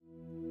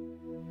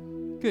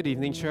Good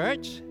evening,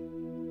 church.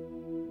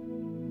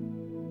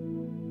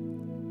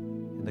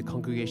 And the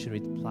congregation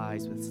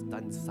replies with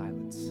stunned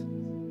silence.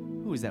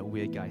 Who is that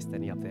weird guy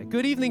standing up there?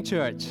 Good evening,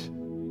 church.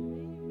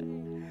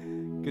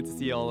 Good to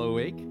see you all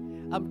awake.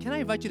 Can I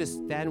invite you to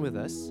stand with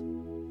us?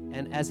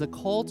 And as a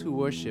call to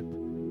worship,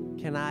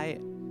 can I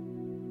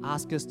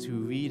ask us to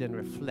read and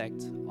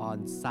reflect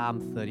on Psalm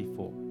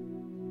 34?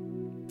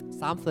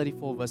 Psalm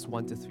 34, verse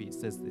 1 to 3, it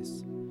says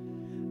this: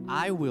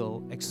 I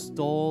will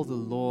extol the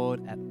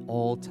Lord at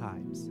all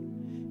times.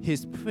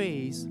 His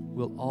praise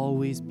will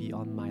always be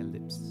on my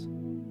lips.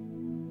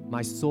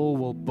 My soul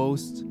will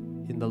boast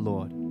in the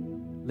Lord.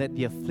 Let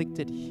the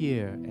afflicted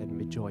hear and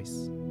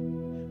rejoice.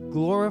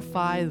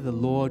 Glorify the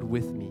Lord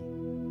with me.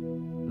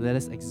 Let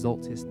us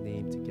exalt his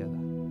name together.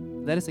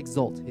 Let us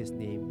exalt his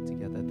name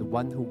together, the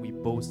one whom we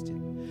boast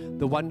in,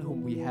 the one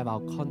whom we have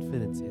our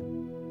confidence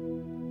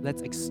in.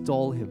 Let's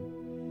extol him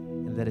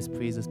and let his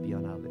praises be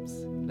on our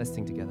lips. Let's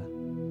sing together.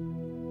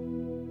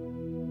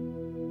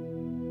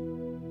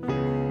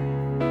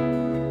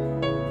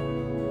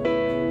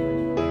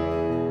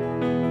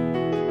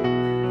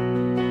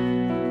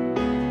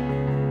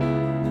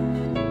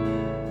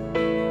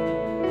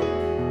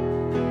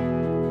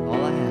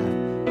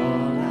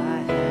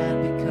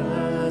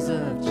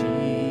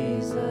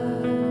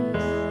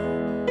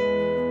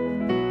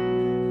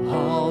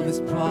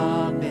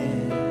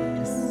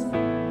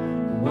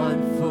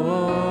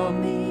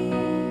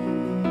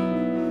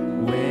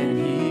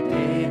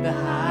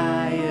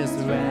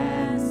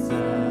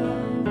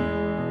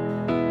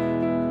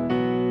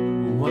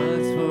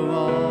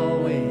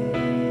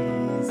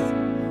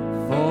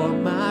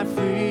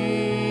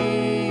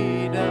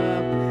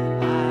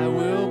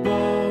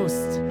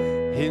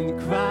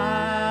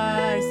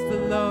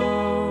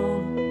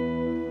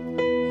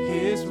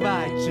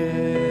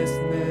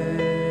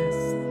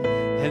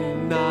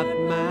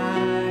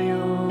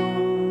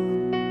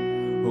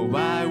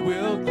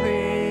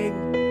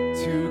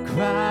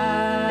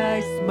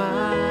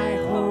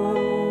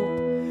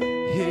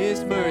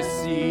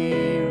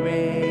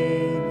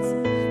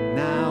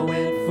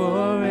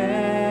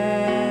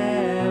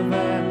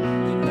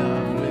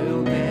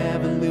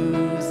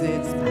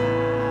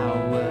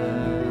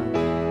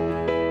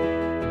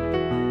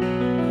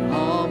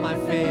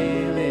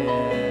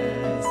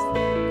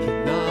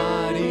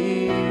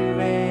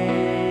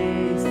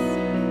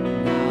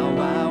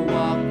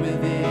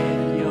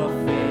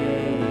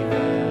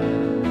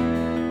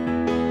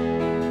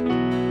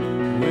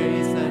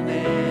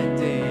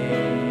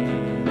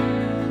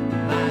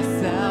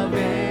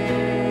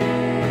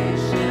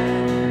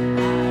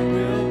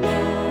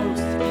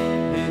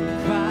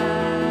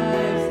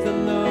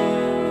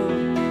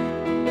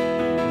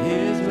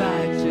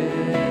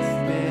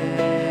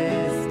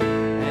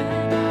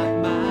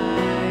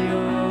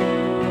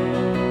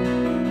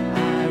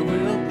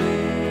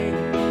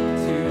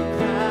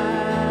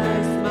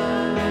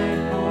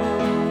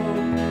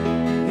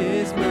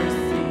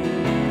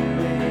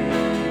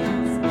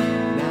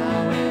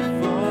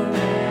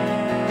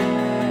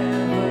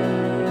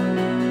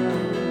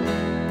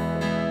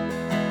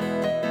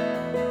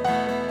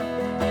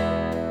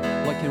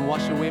 What can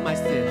wash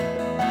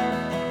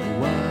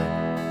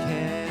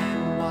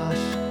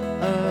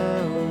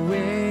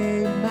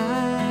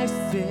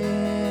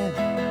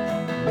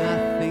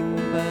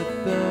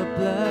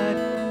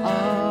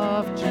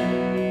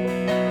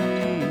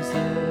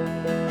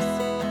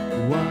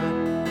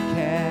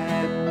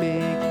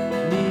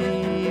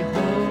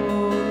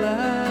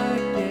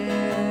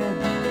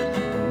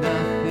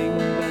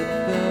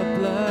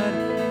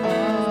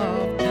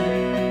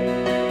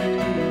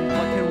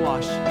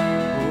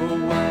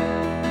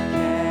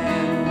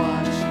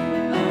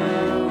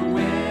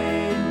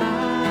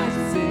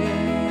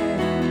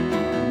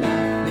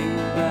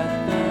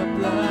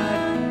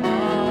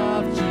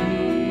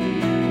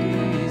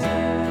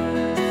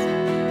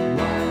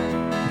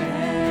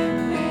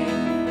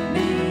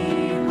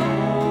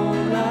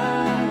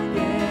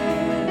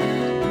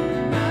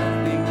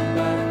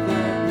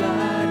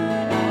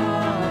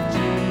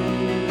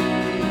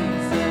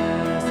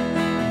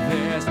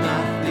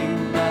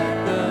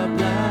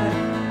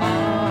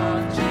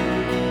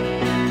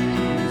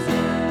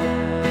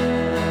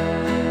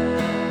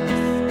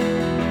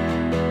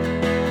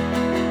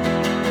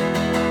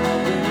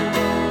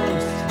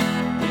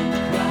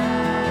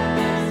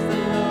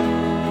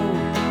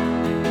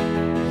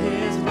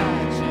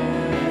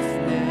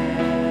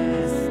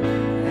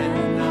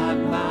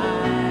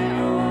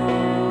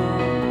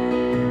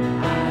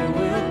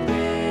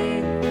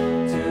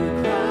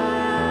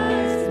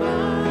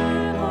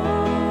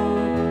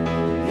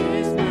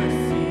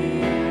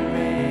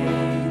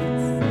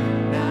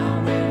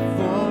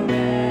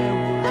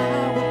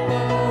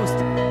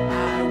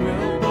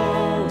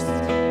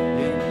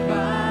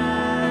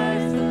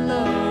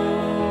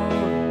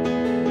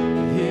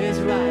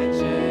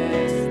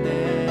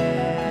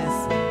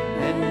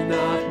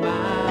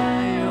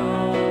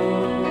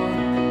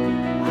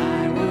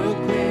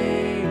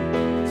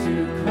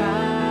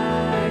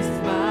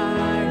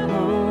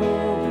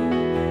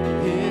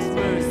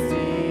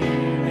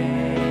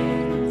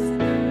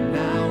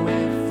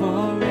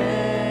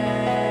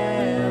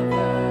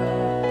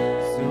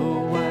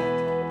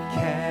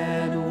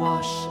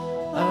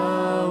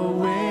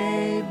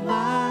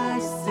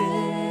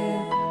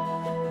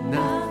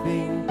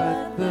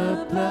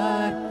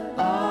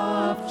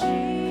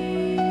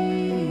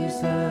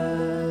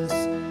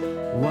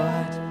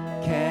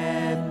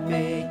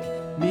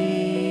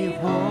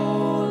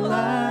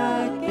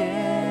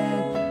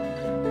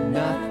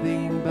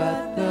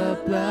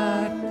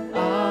blood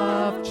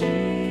of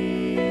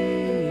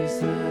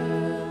Jesus.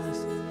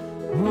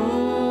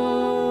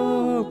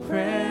 Oh,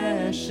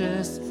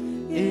 precious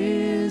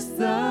is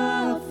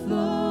the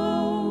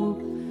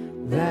flow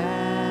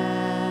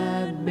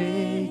that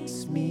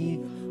makes me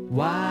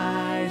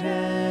white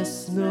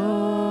as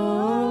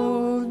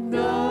snow.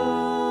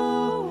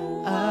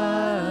 No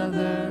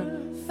other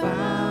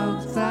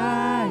fount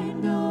I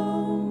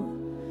know,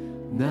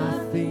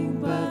 nothing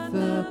but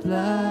the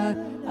blood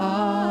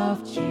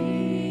of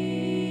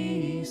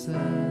Jesus.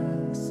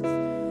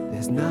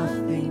 There's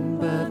nothing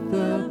but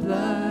the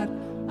blood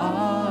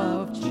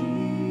of Jesus.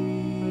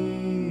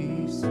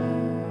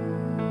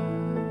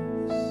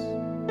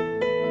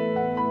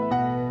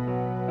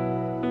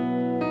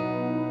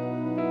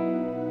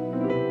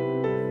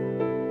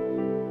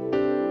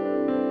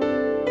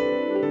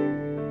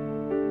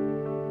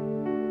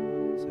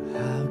 So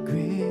how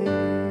great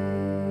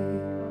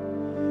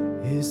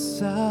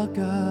is our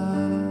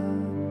God?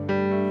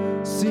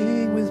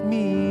 Sing with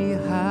me,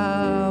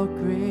 how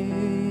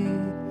great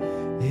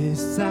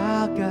is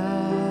our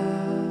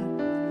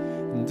God.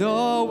 And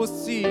all will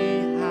see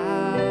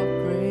how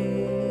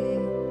great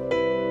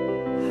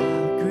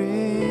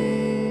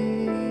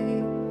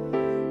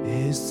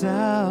is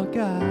our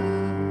God.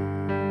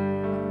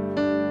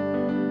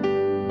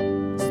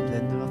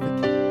 Splendor of the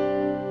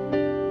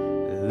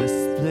King, the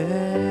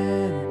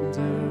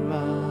splendor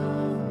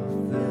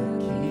of the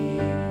King.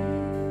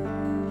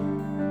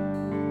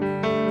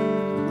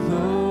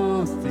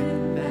 Clothed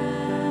in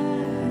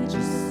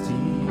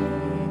majesty,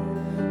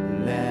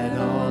 let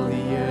all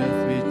the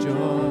earth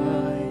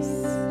rejoice,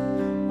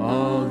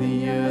 all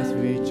the earth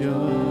rejoice.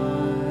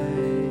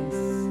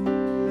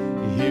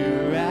 He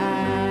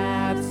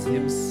wraps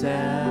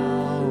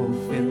himself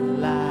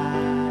in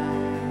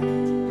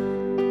light,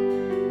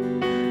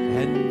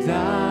 and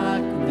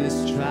darkness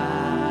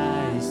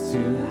tries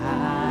to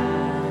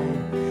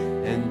hide,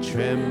 and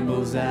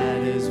trembles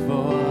at his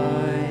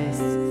voice.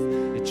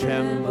 It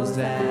trembles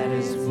at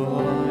his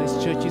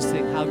voice. Church, you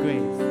sing, how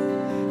great,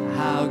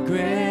 how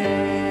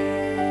great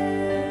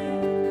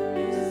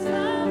is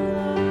our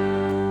God.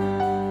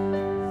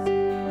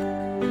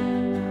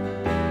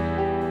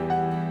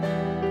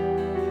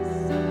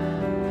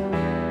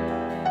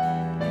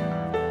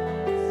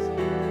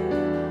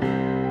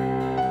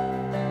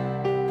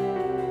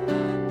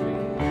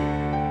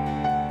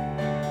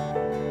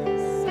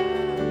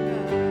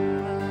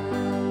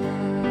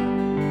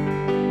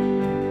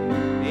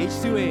 Age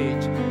to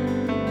age,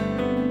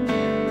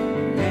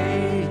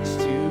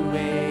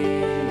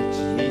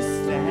 he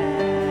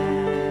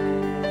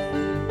stands,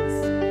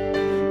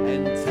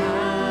 and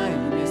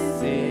time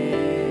is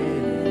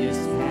in his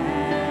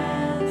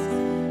hands,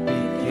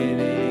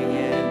 beginning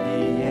and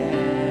the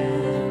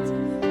end,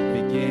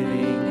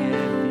 beginning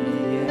and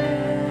the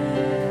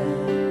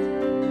end.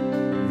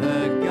 The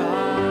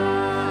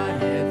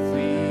Godhead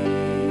three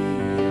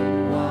in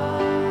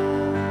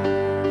one,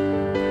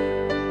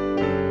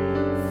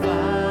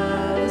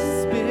 Father,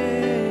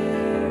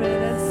 Spirit,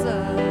 and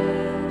Son,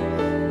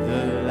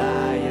 the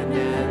Lion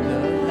and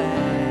the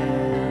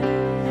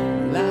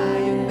Lamb,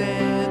 Lion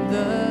and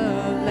the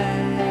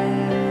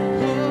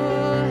Lamb.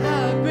 Oh,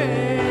 how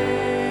great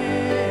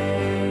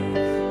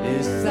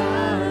is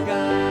our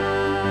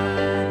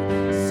God.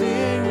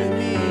 Sing with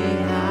me,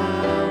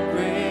 how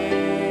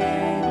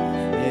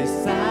great is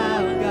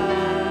our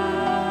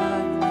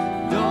God.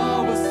 And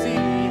all will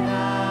see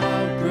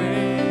how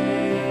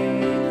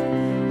great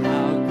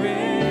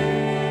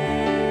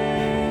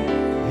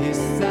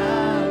is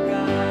our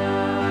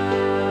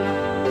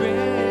God.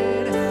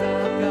 Great is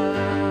our God.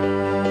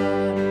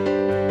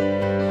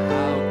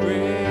 How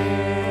great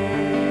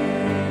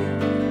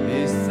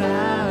is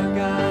our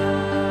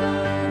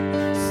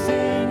God.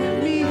 Sing with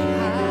me,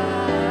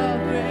 how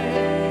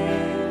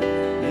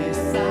great is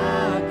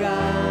our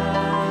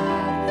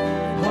God.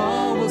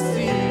 All will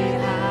see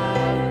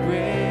how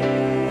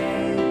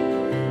great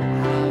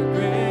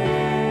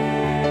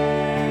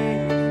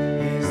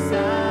is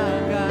our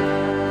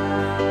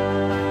God.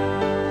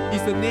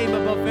 He's the name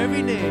above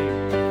every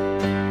name.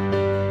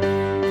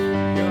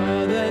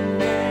 You're the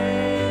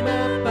name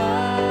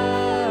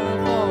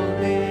above all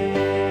names.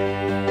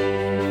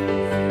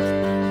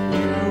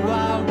 You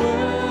are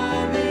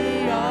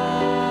worthy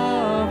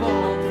of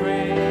all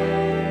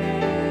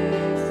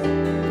praise.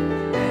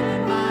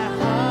 And my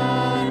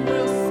heart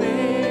will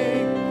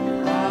sing,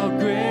 how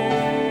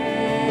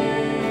great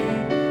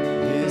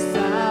is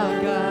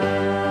our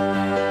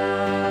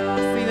God.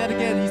 Sing that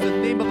again. He's the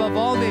name above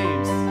all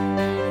names.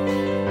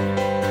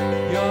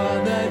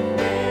 You're the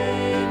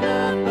name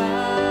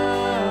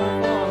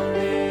above all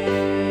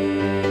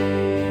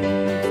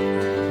names.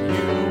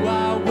 You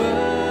are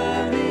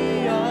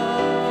worthy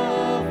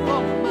of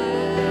all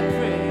my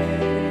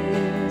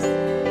praise,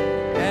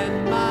 and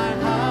my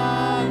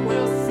heart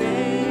will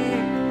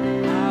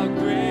sing, how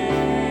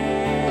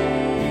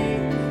great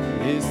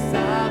is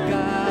our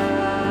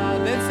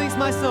God. Then sings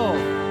my soul.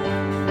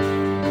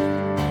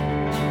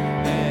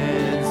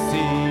 Then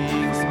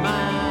sings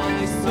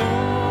my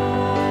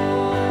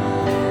soul,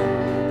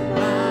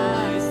 my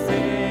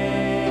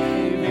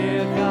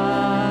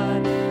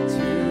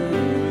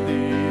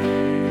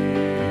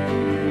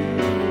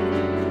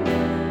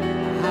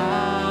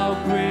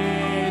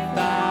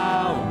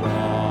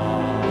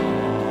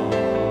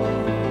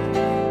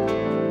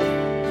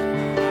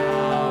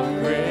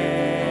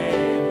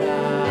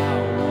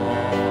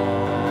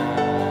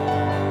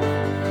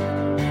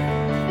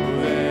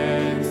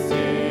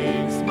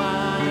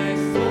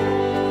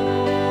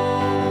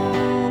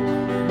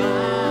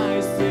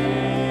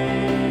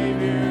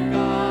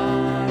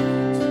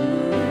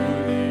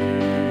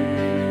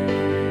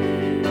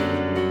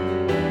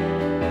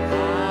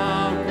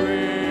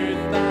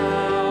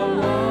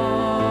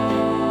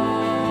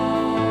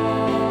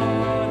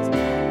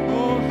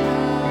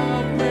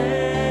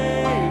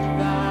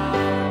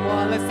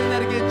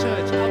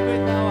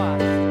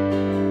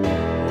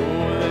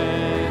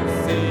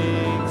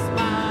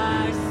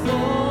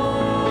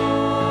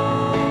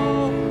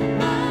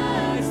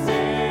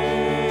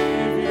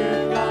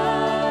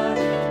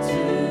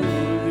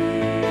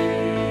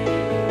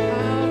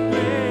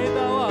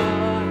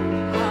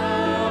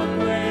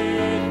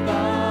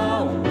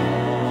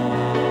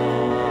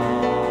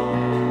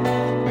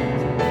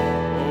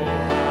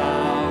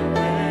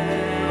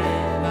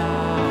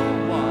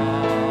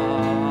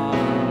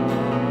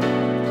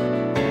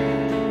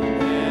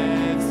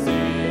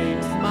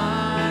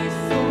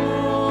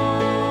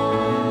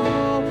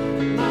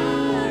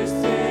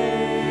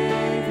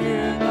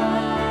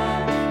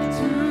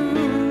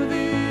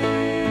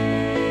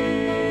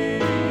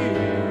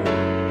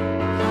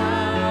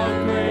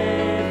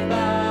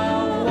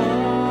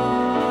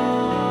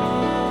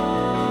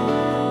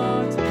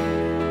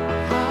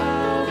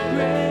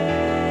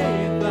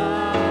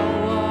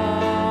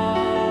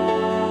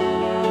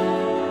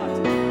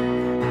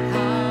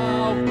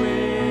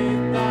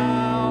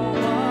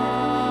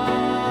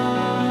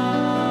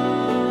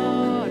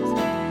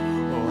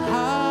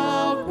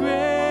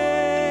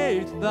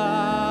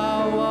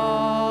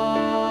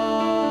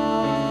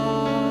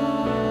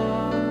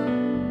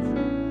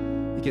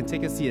You can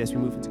take a seat as we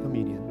move into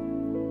communion.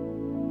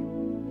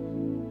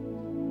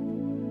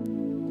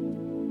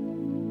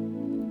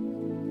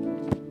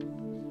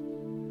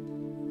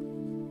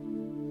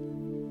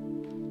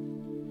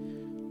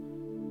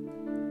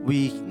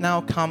 We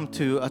now come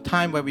to a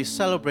time where we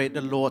celebrate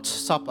the Lord's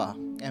Supper.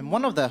 And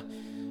one of the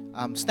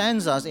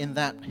stanzas in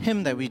that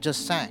hymn that we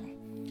just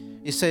sang,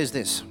 it says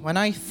this: "When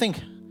I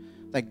think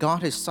that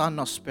God his Son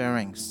not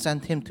sparing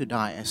sent him to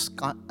die,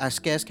 I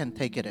scarce can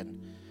take it in,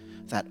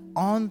 that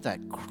on that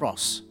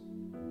cross,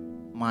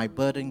 my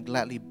burden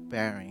gladly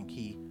bearing,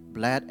 he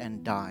bled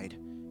and died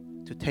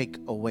to take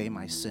away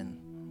my sin.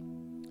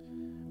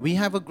 We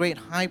have a great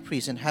high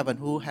priest in heaven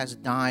who has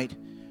died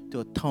to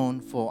atone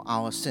for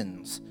our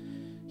sins."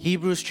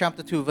 Hebrews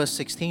chapter 2 verse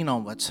 16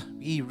 onwards,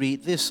 we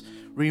read this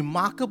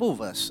remarkable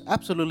verse,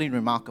 absolutely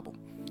remarkable.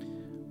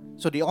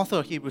 So the author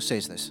of Hebrews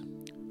says this: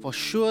 "For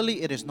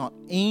surely it is not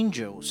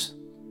angels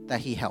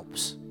that he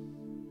helps,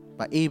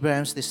 but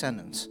Abraham's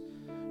descendants.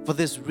 For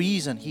this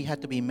reason he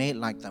had to be made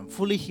like them,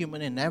 fully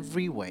human in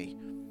every way,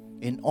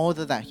 in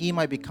order that he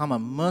might become a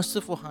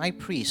merciful high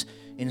priest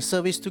in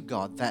service to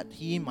God, that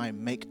he might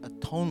make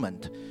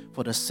atonement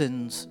for the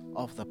sins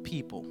of the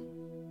people."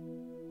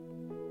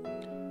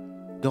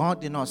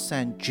 God did not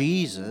send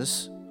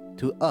Jesus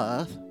to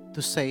earth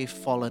to save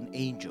fallen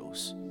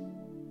angels.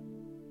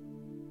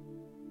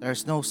 There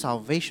is no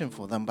salvation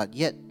for them, but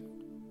yet,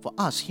 for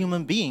us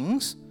human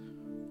beings,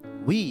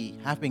 we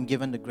have been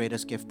given the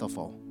greatest gift of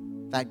all,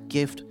 that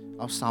gift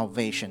of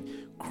salvation.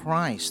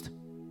 Christ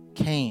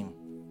came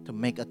to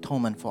make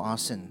atonement for our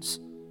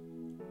sins.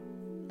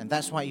 And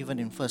that's why even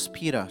in 1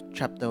 Peter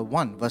chapter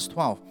 1, verse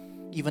 12,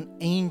 even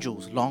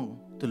angels long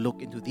to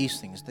look into these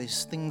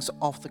things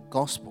of the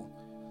gospel.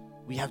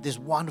 We have this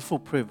wonderful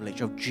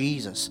privilege of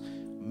Jesus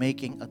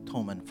making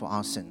atonement for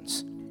our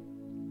sins.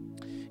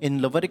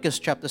 In Leviticus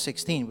chapter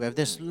 16, we have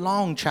this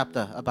long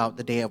chapter about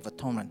the Day of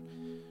Atonement.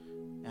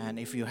 And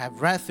if you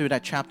have read through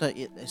that chapter,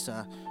 it is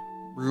a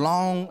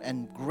long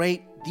and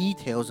great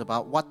details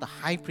about what the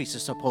high priest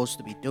is supposed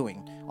to be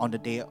doing on the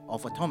Day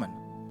of Atonement,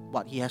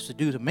 what he has to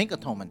do to make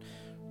atonement.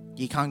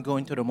 He can't go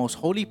into the most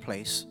holy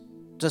place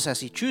just as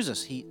he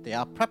chooses. There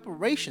are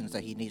preparations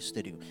that he needs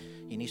to do.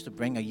 He needs to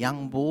bring a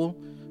young bull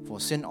for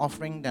sin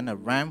offering, then a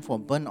ram for a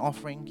burnt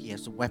offering. He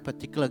has to wear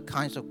particular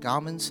kinds of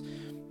garments.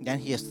 Then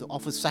he has to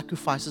offer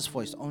sacrifices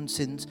for his own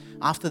sins.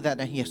 After that,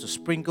 then he has to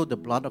sprinkle the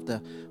blood of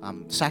the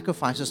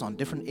sacrifices on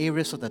different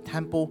areas of the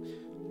temple.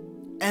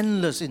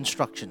 Endless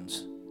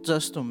instructions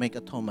just to make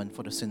atonement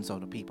for the sins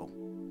of the people.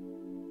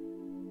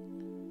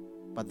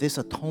 But this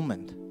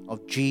atonement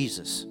of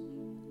Jesus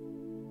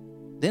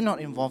did not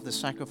involve the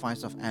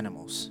sacrifice of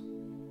animals.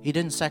 He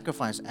didn't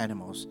sacrifice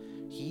animals.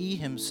 He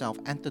himself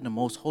entered the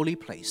most holy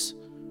place.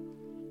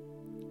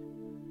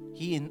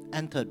 He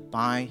entered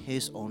by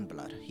his own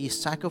blood. He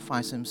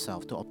sacrificed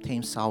himself to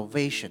obtain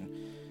salvation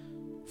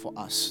for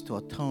us, to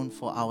atone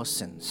for our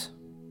sins.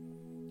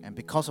 And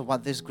because of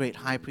what this great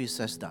high priest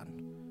has done,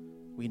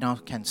 we now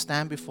can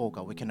stand before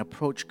God. We can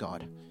approach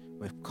God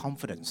with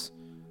confidence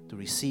to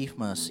receive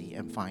mercy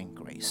and find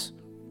grace.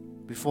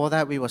 Before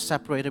that, we were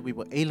separated, we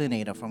were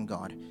alienated from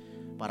God.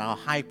 But our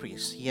high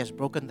priest, he has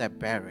broken that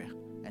barrier.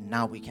 And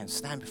now we can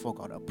stand before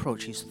God,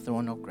 approach his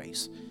throne of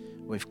grace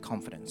with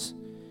confidence.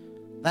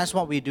 That's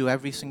what we do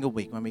every single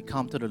week when we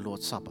come to the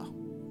Lord's Supper.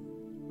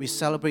 We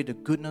celebrate the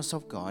goodness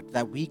of God,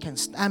 that we can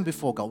stand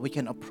before God, we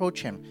can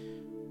approach him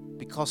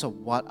because of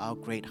what our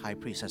great high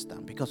priest has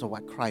done, because of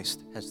what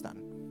Christ has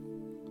done.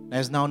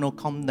 There's now no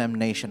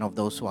condemnation of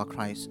those who are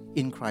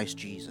in Christ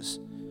Jesus.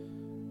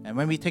 And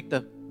when we take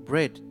the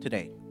bread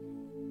today,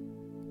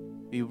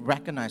 we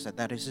recognize that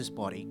that is his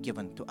body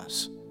given to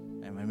us.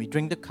 And when we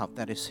drink the cup,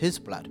 that is his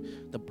blood,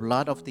 the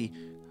blood of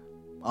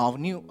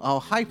our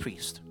high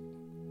priest,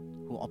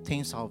 who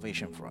obtains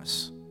salvation for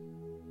us.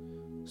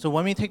 So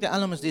when we take the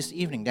elements this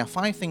evening, there are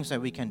 5 things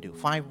that we can do,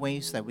 5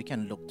 ways that we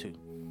can look to.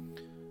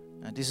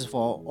 And this is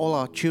for all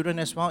our children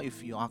as well.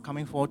 If you are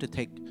coming forward to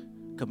take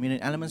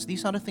communion elements,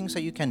 these are the things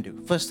that you can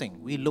do. First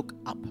thing, we look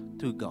up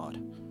to God,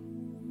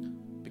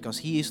 because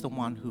he is the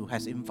one who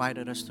has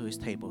invited us to his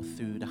table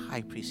through the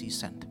high priest he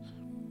sent.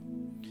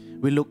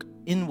 We look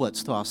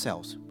inwards to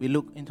ourselves. We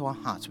look into our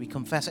hearts. We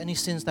confess any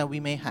sins that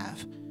we may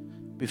have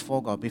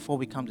before God, before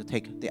we come to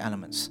take the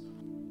elements.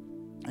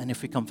 And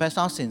if we confess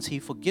our sins, he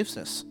forgives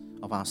us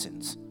of our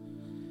sins.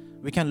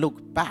 We can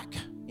look back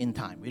in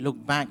time. We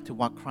look back to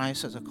what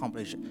Christ has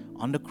accomplished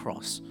on the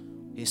cross,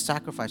 his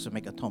sacrifice to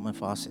make atonement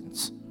for our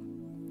sins.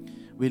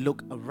 We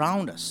look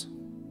around us.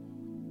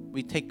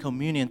 We take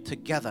communion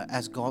together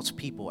as God's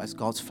people, as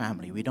God's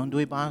family. We don't do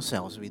it by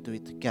ourselves, we do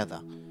it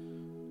together.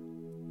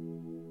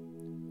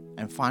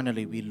 And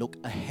finally, we look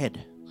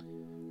ahead.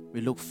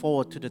 We look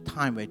forward to the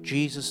time where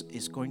Jesus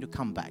is going to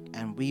come back,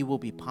 and we will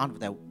be part of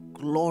that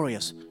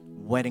glorious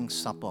wedding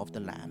supper of the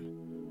Lamb.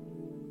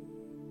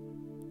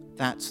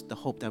 That's the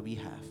hope that we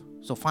have.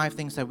 So 5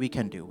 things that we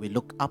can do. We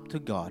look up to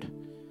God.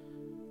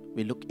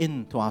 We look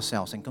into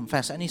ourselves and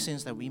confess any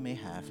sins that we may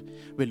have.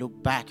 We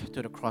look back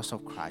to the cross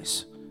of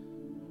Christ.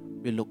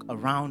 We look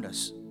around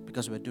us,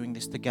 because we're doing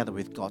this together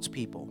with God's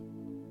people.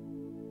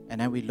 And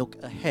then we look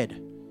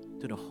ahead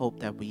to the hope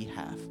that we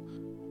have.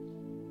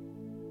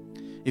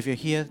 If you're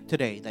here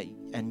today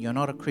and you're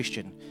not a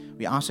Christian,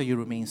 we ask that you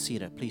remain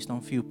seated. Please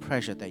don't feel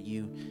pressure that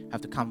you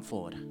have to come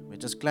forward. We're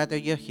just glad that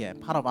you're here.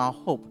 Part of our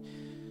hope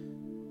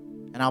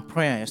and our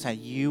prayer is that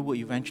you will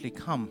eventually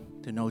come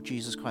to know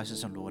Jesus Christ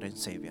as our Lord and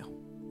Savior.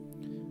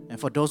 And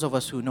for those of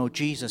us who know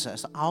Jesus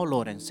as our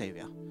Lord and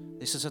Savior,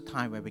 this is a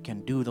time where we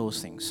can do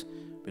those things.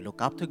 We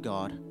look up to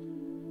God.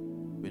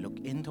 We look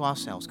into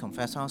ourselves,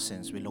 confess our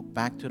sins. We look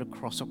back to the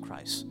cross of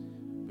Christ.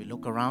 We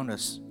look around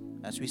us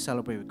as we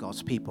celebrate with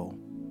God's people,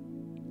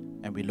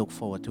 and we look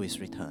forward to His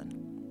return.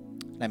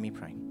 Let me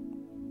pray.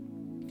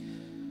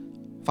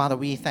 Father,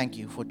 we thank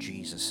you for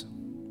Jesus.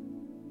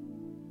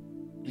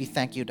 We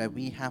thank you that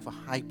we have a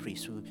high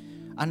priest who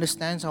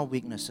understands our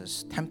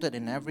weaknesses, tempted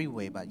in every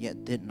way, but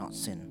yet did not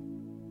sin.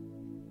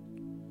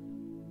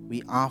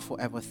 We are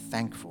forever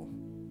thankful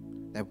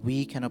that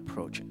we can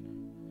approach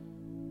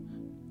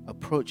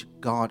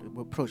God,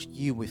 approach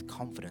you with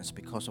confidence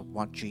because of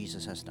what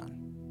Jesus has done.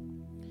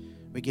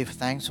 We give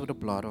thanks for the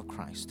blood of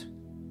Christ,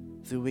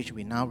 through which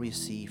we now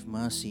receive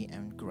mercy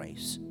and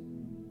grace.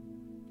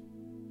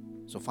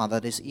 So, Father,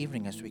 this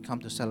evening as we come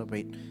to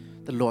celebrate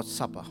the Lord's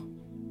Supper,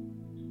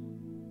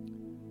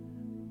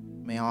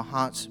 may our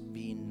hearts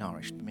be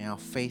nourished, may our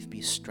faith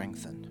be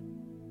strengthened,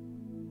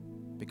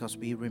 because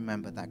we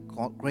remember that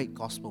great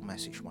gospel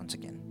message once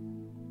again.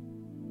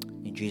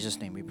 In Jesus'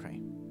 name we pray.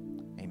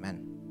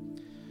 Amen.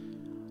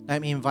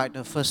 Let me invite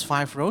the first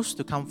 5 rows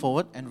to come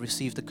forward and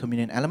receive the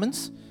communion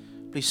elements.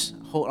 Please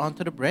hold on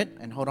to the bread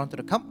and hold on to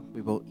the cup.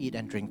 We will eat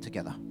and drink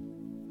together.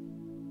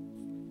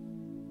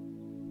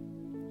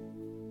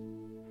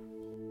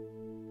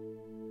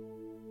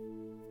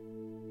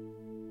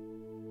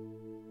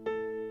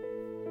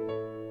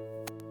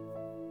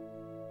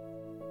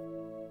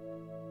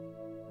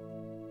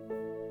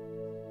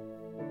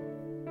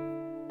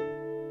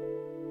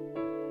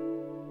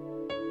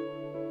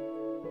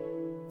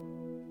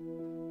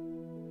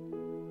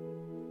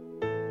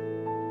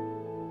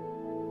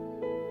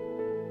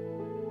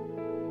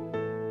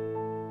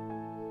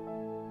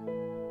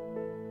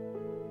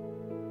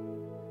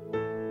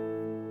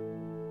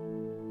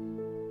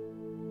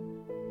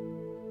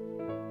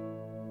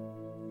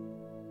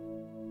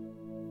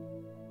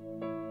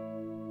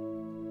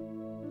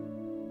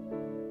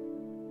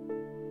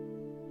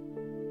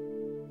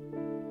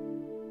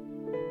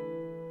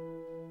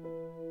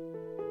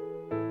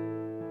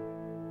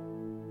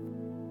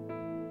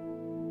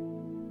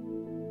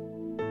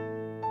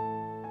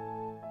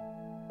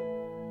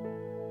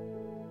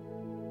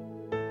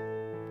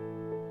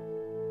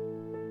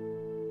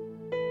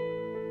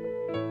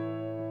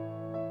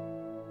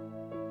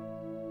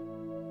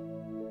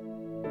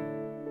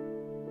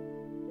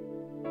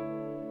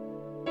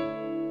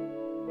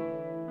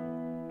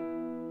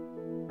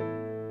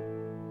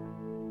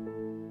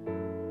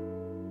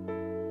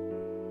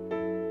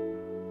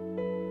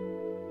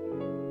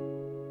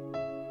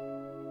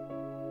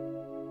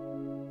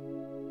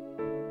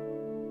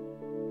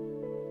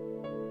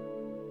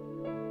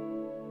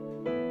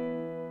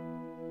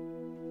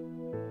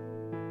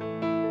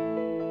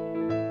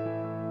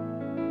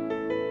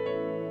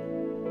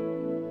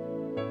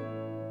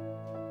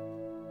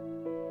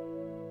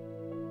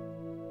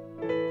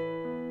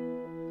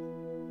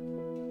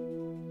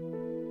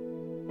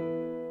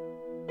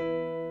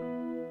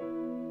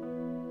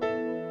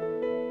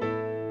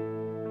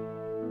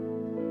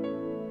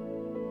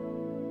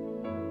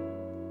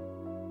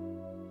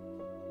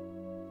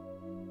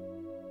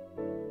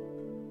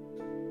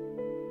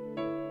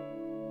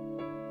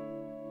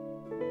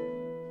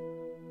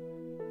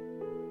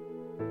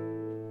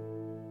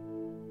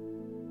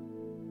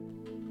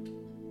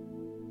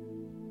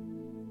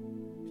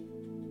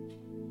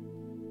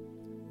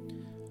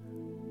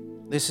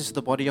 This is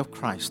the body of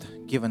Christ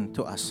given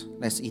to us.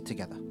 Let's eat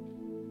together.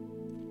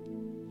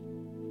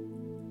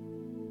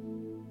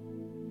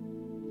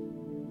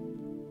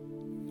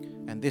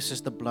 And this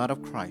is the blood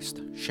of Christ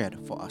shed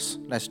for us.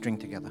 Let's drink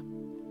together.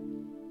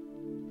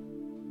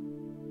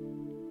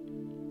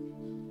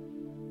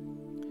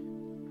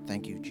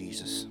 Thank you,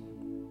 Jesus.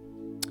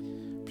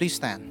 Please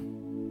stand.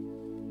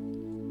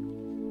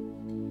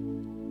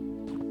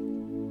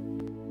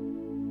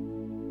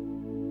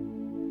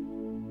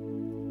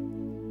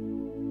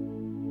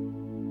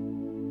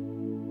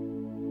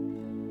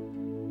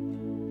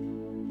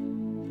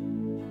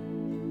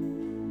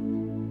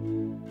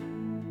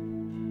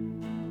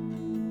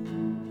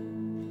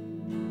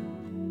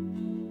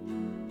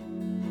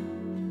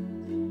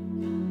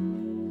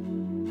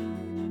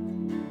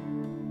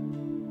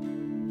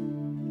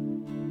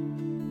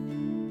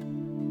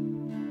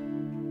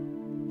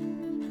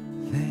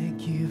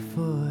 Thank you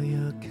for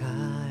your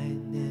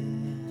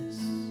kindness.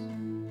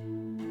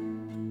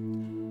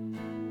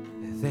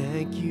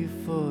 Thank you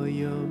for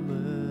your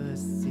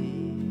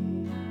mercy.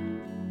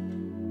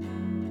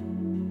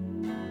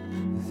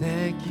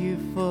 Thank you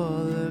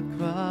for the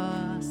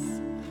cross.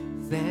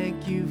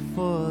 Thank you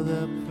for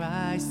the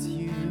price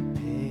you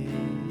paid.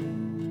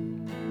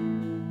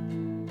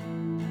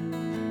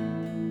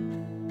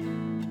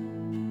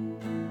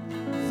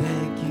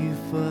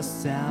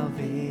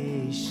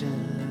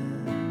 salvation.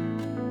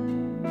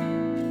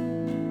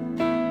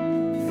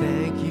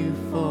 Thank you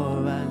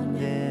for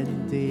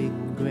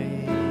unending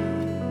grace.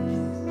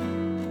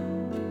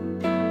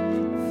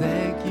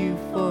 Thank you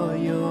for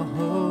your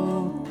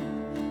hope.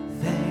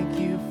 Thank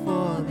you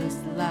for this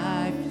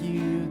life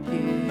you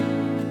give.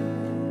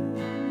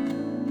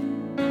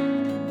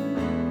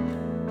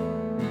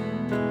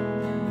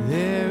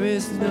 There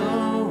is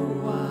no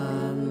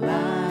one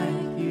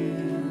like you.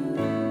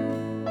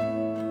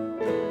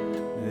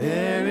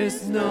 There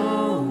is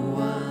no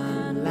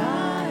one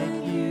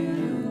like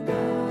you,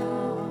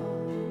 God.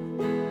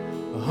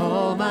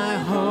 All my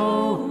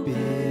hope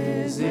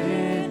is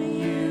in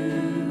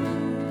you,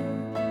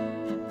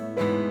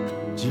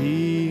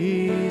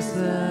 Jesus,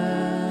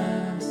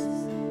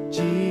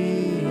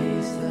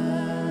 Jesus.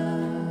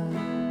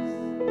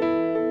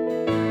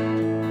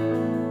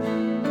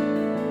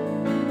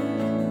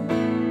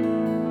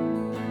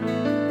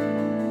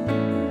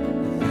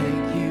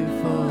 Thank you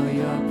for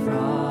your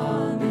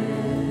promise.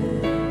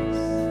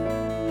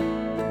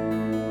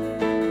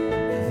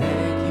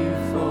 Thank you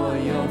for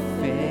your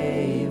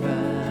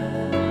favor.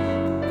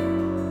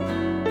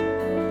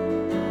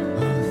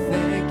 Oh,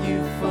 thank you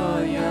for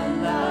your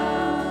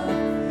love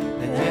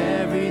and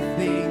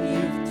everything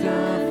you've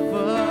done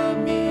for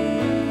me.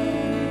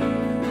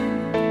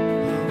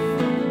 Oh,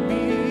 for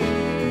me.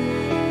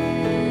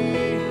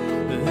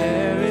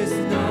 There is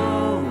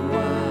no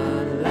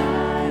one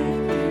like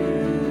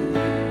you.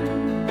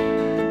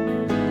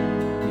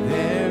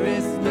 There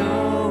is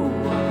no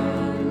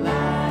one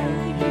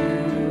like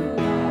you,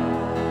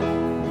 God.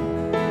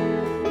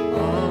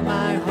 All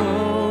my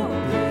hope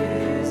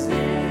is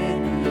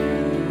in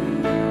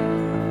you,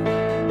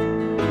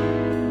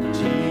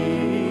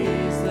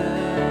 Jesus,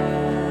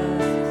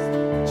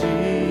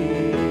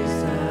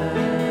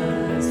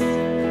 Jesus,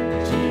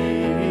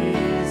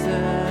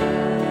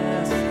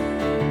 Jesus,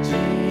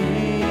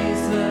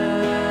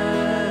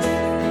 Jesus.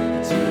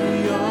 To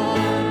your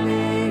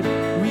name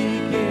we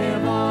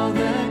give all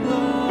the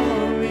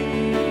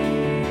glory.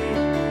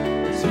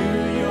 To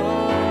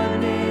your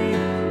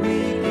name we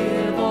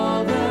give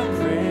all the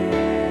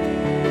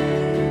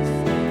praise.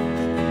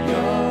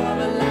 You're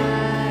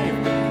alive,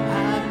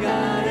 our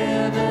God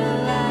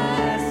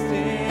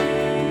everlasting.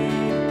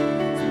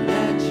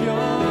 Let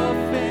your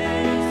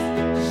face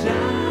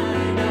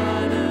shine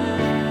on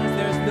us.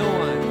 There's no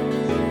one.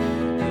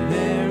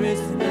 There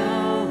is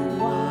no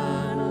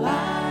one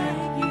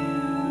like you.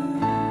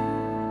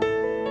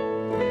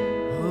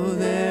 Oh,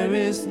 there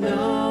is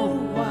no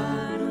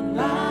one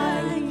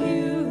like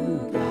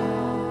you,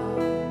 God.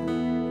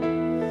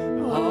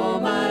 All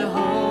my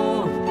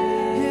hope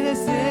is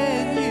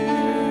in you.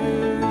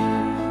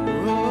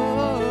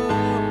 Oh,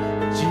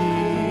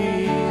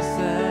 Jesus,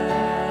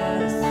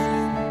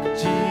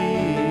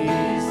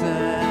 Jesus,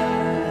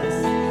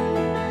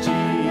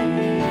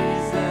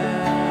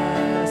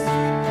 Jesus,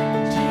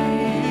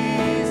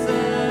 Jesus.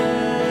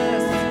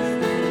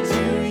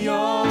 To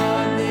your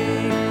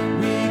name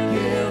we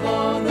give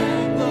all the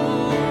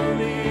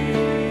glory.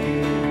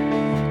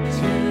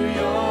 To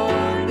your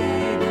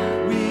name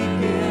we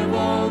give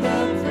all the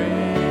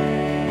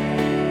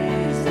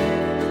praise.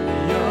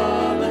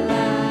 You're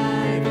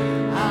alive,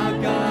 our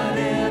God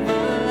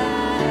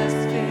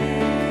everlasting.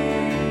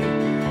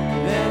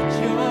 Let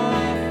your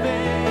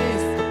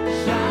face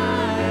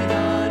shine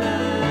on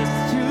us.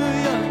 To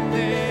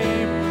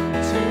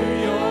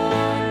your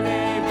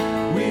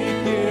name we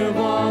give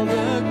all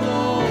the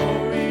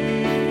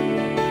glory.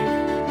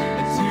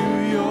 To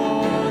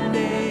your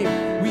name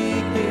we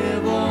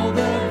give all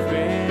the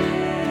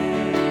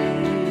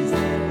praise.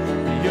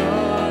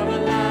 You're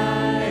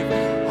alive,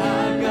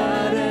 our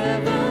God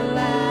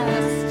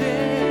everlasting.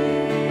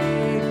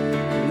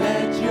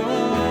 Let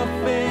your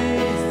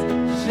face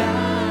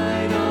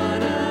shine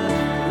on us.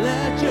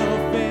 Let your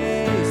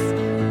face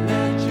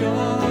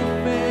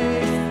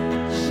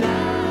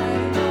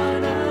shine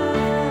on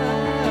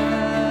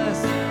us.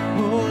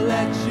 Oh,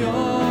 let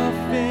your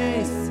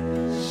face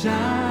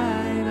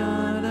shine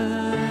on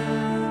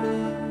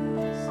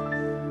us.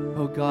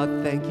 Oh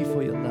God, thank you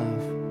for your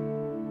love.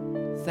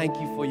 Thank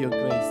you for your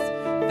grace.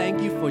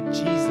 Thank you for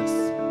Jesus,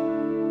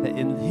 that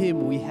in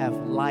him we have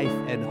life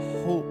and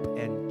hope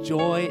and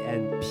joy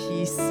and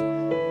peace,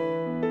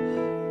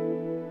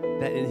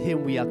 that in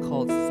him we are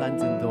called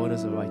sons and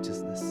daughters of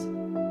righteousness.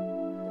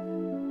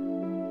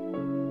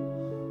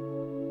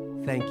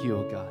 Thank you,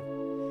 O God.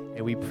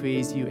 And we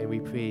praise you and we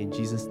pray in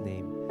Jesus'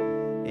 name.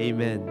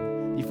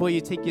 Amen. Before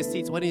you take your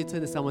seats, why don't you turn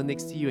to someone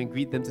next to you and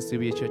greet them to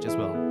Subiac Church as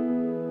well.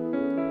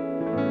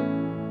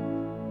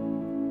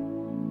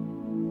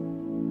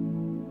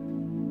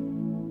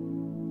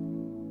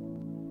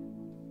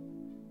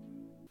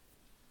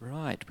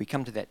 Right, we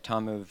come to that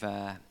time of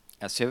our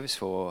service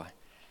for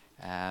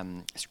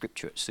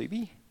Scripture at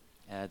Subi.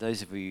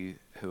 Those of you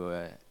who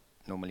are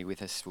normally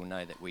with us will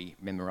know that we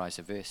memorise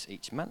a verse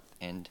each month,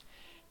 and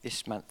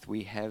this month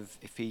we have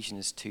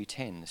Ephesians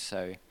 2:10.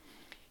 So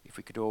if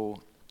we could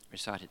all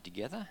recite it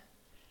together.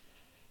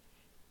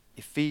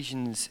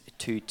 Ephesians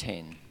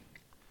 2:10.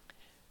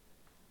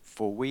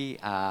 For we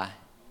are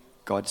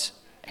God's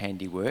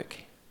handiwork,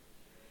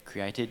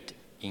 created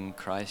in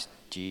Christ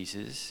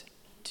Jesus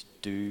to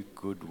do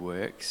good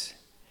works,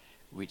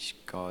 which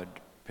God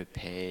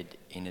prepared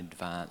in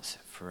advance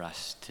for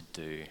us to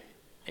do.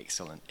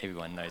 Excellent.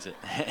 Everyone knows it.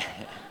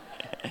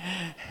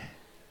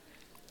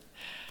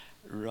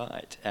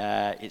 Right.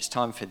 It's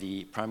time for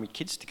the primary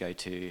kids to go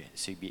to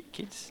Subi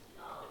Kids.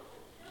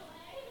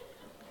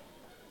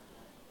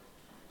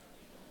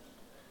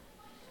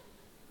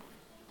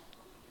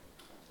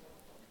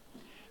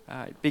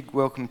 Big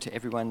welcome to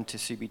everyone to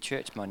Subi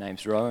Church. My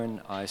name's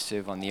Rowan. I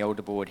serve on the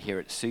elder board here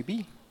at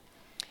Subi.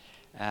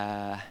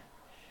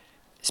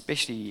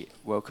 Especially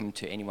welcome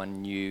to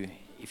anyone new.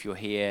 If you're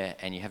here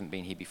and you haven't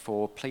been here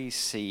before, please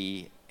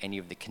see any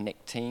of the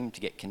Connect team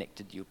to get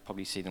connected. You'll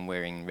probably see them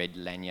wearing red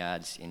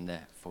lanyards in the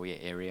foyer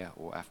area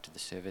or after the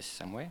service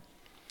somewhere.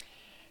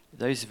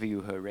 Those of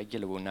you who are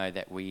regular will know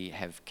that we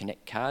have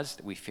Connect cards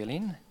that we fill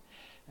in.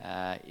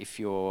 If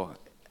you're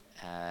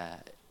a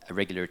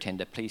regular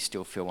attender, please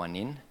still fill one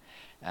in.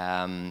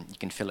 You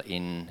can fill it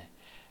in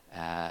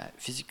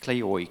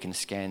physically, or you can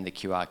scan the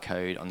QR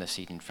code on the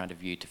seat in front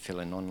of you to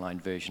fill an online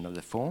version of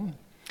the form.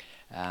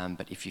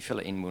 But if you fill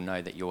it in, we'll know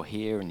that you're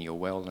here and you're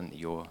well and that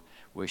you're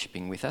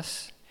worshipping with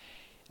us.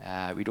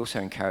 We'd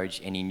also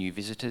encourage any new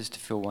visitors to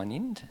fill one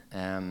in.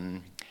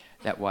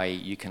 That way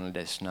you can let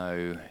us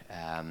know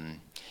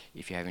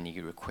if you have any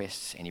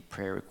requests, any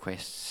prayer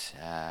requests,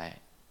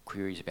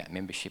 queries about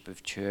membership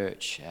of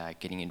church,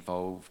 getting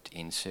involved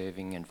in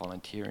serving and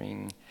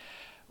volunteering,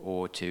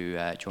 or to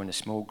join a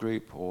small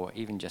group, or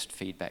even just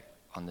feedback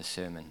on the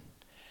sermon.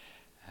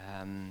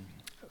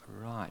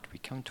 Right, we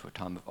come to a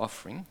time of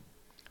offering.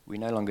 We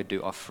no longer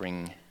do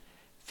offering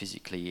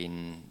physically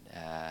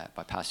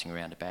by passing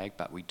around a bag,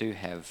 but we do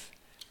have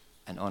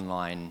an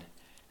online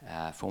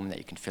form that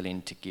you can fill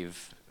in to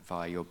give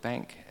via your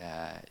bank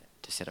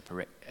to set up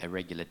a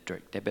regular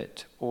direct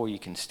debit, or you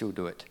can still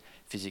do it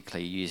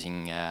physically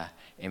using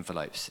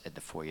envelopes at the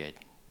foyer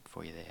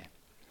there.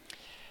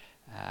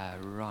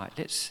 Right,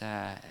 let's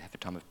have a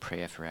time of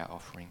prayer for our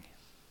offering.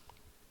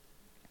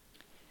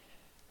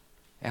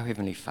 Our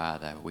Heavenly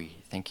Father, we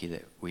thank you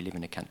that we live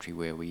in a country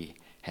where we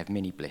have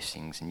many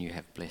blessings and you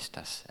have blessed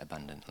us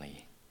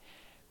abundantly.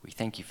 We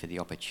thank you for the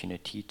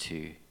opportunity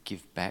to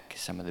give back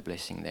some of the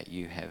blessing that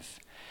you have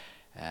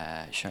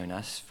shown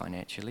us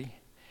financially.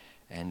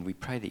 And we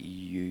pray that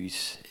you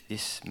use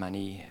this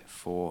money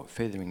for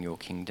furthering your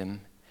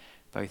kingdom,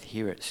 both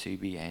here at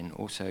Subi and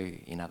also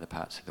in other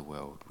parts of the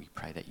world. We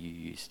pray that you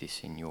use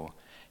this in your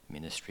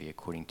ministry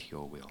according to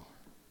your will.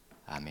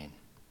 Amen.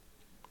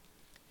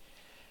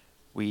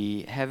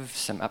 We have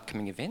some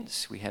upcoming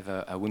events. We have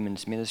a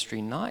women's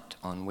ministry night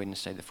on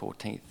Wednesday the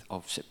 14th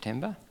of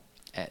September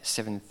at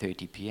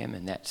 7:30 p.m,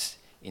 and that's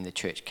in the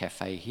church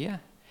cafe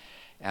here.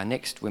 Our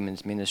next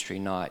women's ministry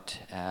night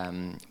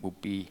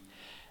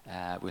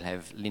we'll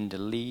have Linda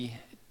Lee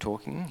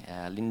talking.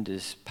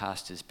 Linda's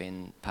Pastor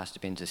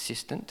Ben's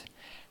assistant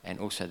and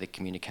also the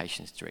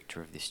communications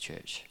director of this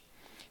church.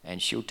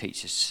 And she'll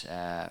teach us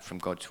from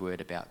God's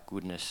word about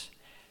goodness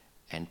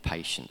and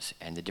patience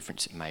and the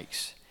difference it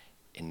makes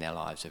in the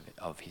lives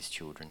of his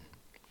children.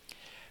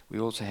 We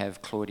also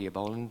have Claudia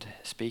Boland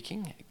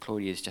speaking.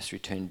 Claudia's just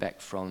returned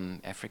back from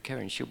Africa,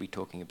 and she'll be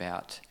talking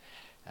about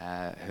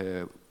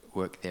her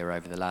work there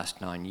over the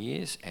last 9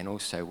 years and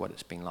also what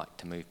it's been like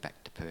to move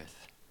back to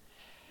Perth.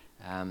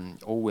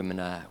 All women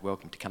are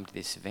welcome to come to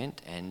this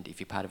event, and if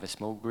you're part of a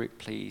small group,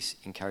 please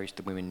encourage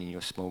the women in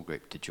your small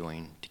group to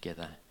join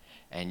together,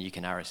 and you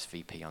can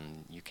RSVP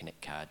on your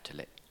Connect card to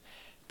let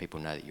people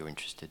know that you're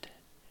interested.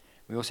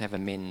 We also have a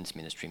men's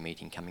ministry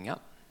meeting coming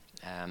up.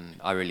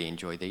 I really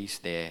enjoy these.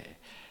 They're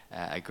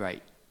a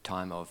great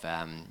time of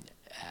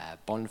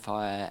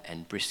bonfire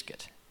and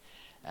brisket.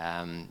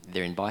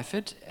 They're in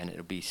Byford, and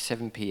it'll be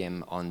 7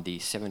 p.m. on the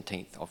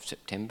 17th of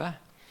September.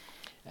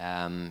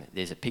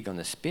 There's a pig on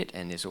the spit,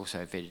 and there's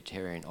also a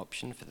vegetarian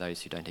option for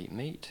those who don't eat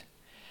meat.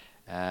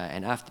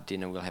 And after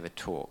dinner, we'll have a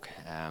talk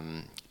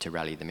to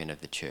rally the men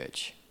of the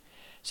church.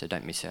 So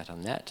don't miss out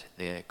on that.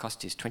 The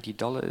cost is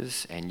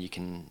 $20, and you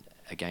can,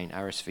 again,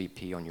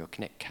 RSVP on your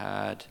Connect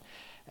card,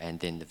 and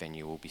then the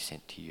venue will be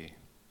sent to you.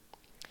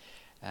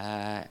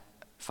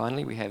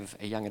 Finally, we have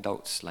a young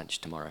adults lunch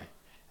tomorrow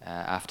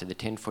after the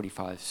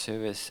 10:45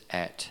 service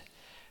at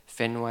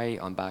Fenway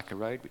on Barker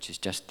Road, which is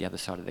just the other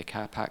side of the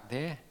car park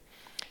there.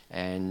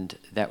 And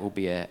that will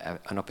be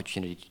an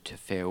opportunity to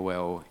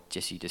farewell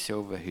Jesse De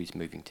Silva, who's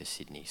moving to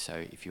Sydney.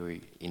 So if you're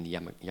in the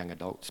young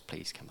adults,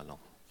 please come along.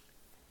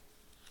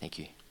 Thank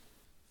you.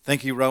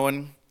 Thank you,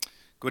 Rowan.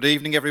 Good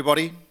evening,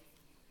 everybody.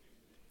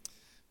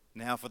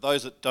 Now, for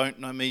those that don't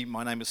know me,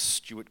 my name is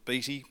Stuart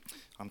Beattie.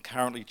 I'm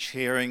currently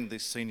chairing the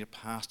Senior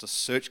Pastor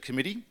Search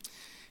Committee.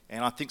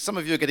 And I think some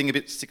of you are getting a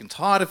bit sick and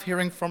tired of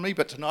hearing from me,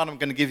 but tonight I'm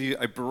going to give you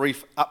a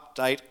brief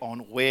update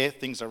on where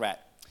things are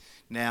at.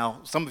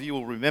 Now, some of you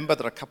will remember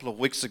that a couple of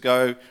weeks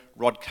ago,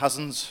 Rod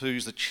Cousins,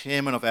 who's the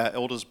chairman of our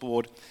Elders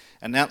Board,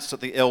 announced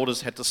that the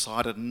elders had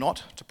decided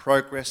not to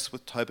progress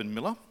with Tobin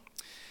Miller.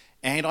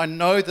 And I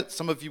know that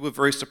some of you were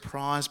very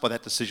surprised by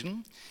that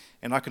decision,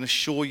 and I can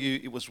assure you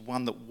it was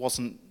one that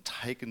wasn't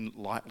taken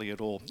lightly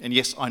at all. And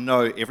yes, I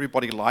know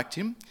everybody liked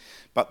him,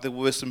 but there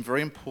were some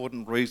very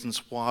important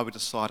reasons why we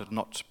decided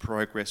not to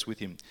progress with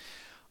him.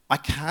 I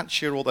can't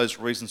share all those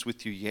reasons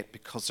with you yet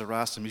because there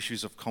are some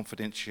issues of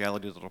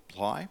confidentiality that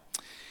apply,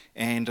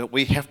 and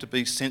we have to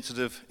be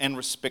sensitive and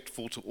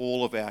respectful to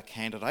all of our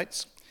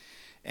candidates.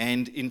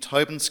 And in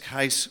Tobin's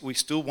case, we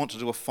still want to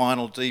do a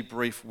final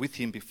debrief with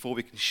him before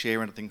we can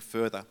share anything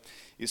further.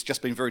 It's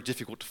just been very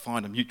difficult to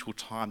find a mutual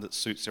time that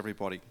suits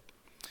everybody.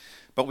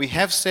 But we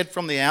have said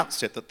from the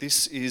outset that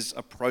this is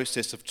a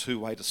process of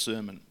two-way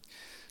discernment,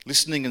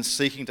 listening and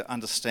seeking to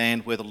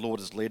understand where the Lord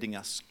is leading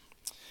us.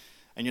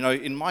 And you know,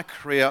 in my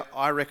career,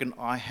 I reckon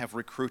I have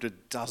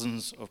recruited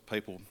dozens of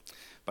people,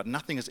 but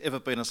nothing has ever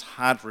been as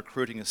hard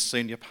recruiting as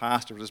senior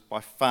pastor. It is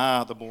by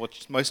far the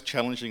most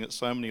challenging at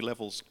so many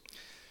levels.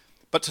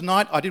 But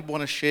tonight I did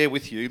want to share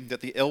with you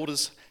that the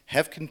elders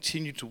have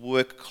continued to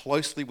work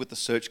closely with the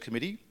search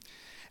committee,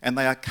 and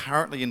they are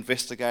currently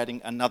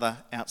investigating another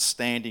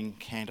outstanding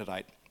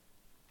candidate.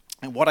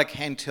 And what I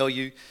can tell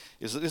you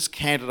is that this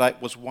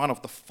candidate was one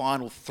of the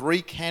final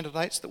 3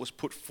 candidates that was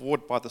put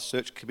forward by the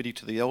search committee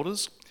to the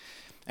elders,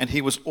 and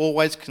he was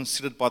always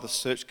considered by the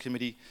search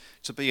committee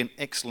to be an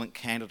excellent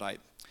candidate.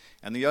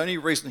 And the only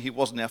reason he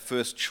wasn't our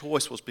first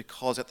choice was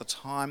because at the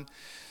time,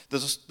 the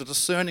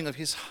discerning of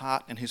his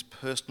heart and his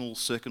personal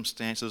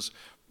circumstances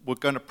were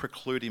going to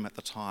preclude him at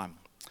the time.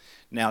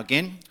 Now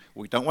again,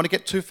 we don't want to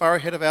get too far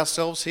ahead of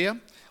ourselves here.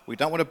 We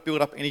don't want to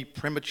build up any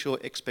premature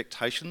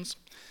expectations,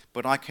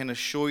 but I can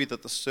assure you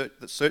that the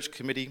search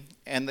committee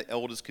and the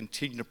elders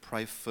continue to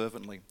pray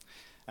fervently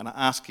and are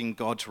asking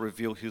God to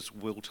reveal his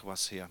will to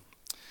us here.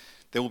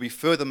 There will be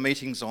further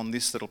meetings on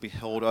this that will be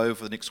held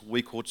over the next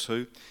week or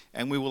two,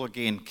 and we will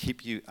again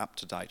keep you up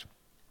to date.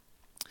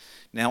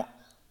 Now,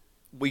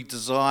 we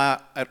desire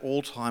at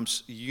all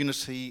times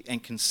unity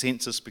and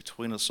consensus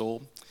between us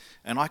all,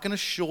 and I can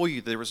assure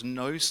you there is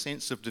no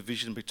sense of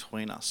division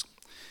between us.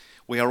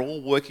 We are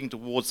all working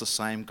towards the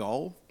same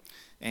goal,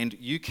 and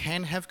you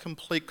can have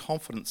complete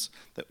confidence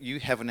that you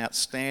have an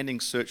outstanding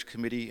search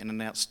committee and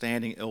an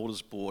outstanding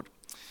elders board.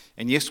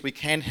 And yes, we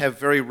can have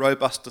very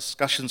robust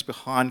discussions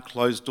behind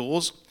closed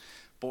doors,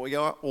 but we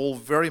are all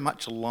very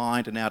much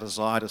aligned in our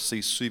desire to see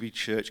Subi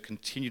Church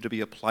continue to be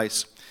a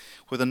place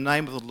where the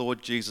name of the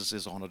Lord Jesus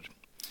is honoured.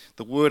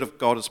 The word of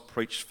God is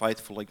preached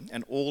faithfully,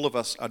 and all of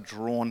us are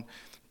drawn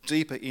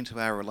deeper into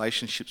our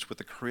relationships with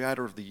the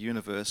creator of the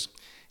universe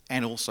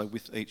and also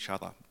with each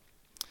other.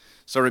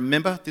 So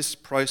remember, this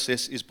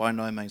process is by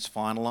no means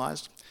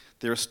finalised.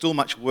 There is still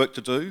much work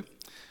to do.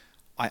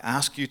 I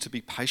ask you to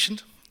be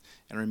patient,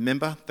 and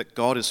remember that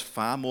God is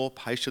far more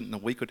patient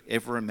than we could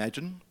ever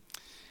imagine.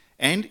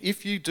 And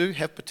if you do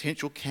have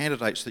potential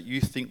candidates that you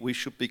think we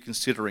should be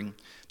considering,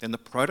 then the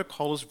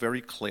protocol is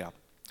very clear.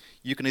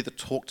 You can either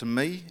talk to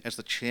me as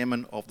the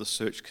chairman of the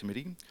search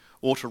committee,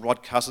 or to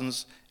Rod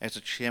Cousins as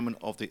the chairman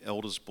of the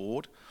elders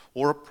board,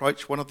 or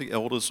approach one of the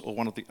elders or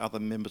one of the other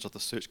members of the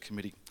search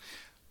committee.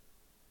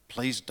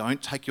 Please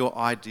don't take your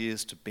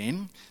ideas to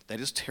Ben. That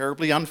is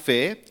terribly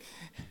unfair.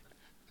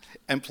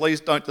 And please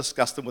don't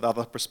discuss them with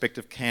other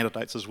prospective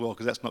candidates as well,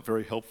 because that's not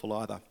very helpful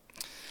either.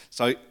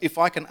 So if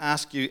I can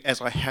ask you,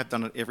 as I have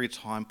done at every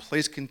time,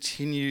 please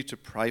continue to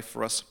pray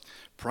for us,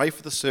 pray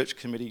for the search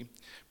committee,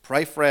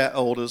 pray for our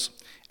elders,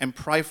 and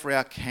pray for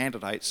our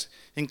candidates,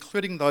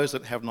 including those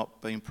that have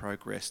not been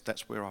progressed.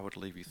 That's where I would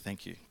leave you.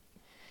 Thank you.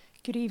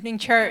 Good evening,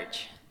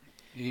 church.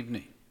 Good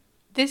evening.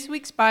 This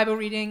week's Bible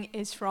reading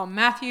is from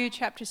Matthew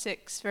chapter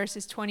 6,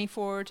 verses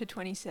 24 to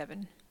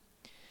 27.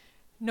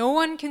 No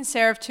one can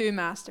serve 2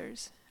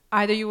 masters.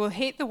 Either you will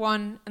hate the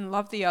one and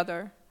love the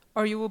other,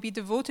 or you will be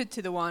devoted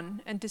to the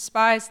one and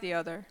despise the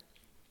other.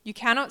 You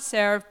cannot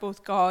serve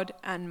both God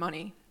and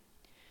money.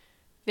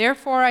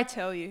 Therefore I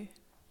tell you,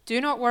 do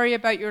not worry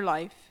about your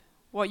life,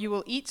 what you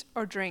will eat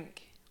or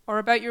drink, or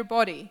about your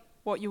body,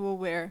 what you will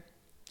wear.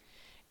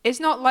 Is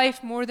not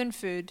life more than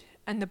food,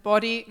 and the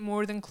body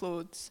more than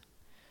clothes?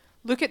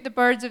 Look at the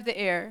birds of the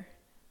air.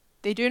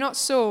 They do not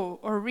sow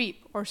or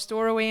reap or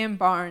store away in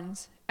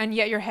barns, and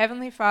yet your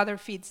heavenly Father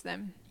feeds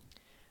them.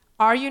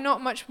 Are you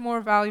not much more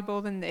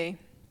valuable than they?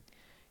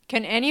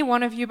 Can any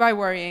one of you by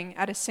worrying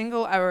add a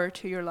single hour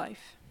to your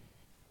life?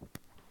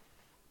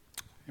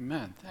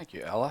 Amen. Thank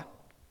you, Ella.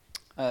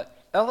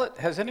 Ella,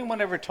 has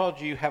anyone ever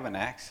told you you have an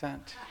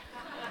accent?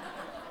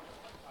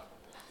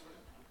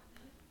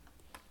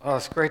 Well,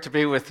 it's great to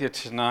be with you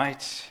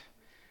tonight.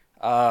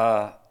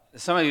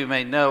 Some of you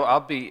may know I'll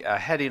be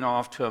heading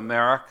off to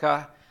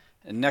America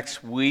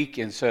next week,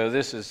 and so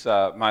this is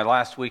my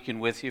last weekend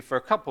with you for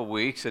a couple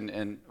weeks,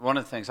 and one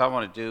of the things I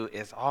want to do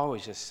is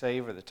always just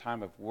savor the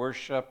time of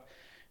worship,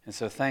 and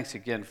so thanks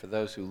again for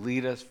those who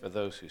lead us, for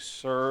those who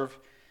serve,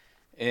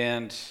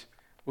 and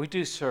we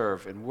do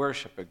serve and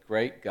worship a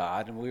great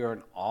God, and we are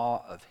in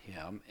awe of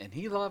Him, and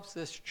He loves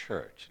this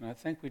church, and I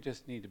think we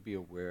just need to be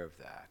aware of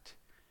that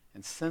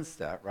and sense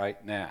that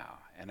right now,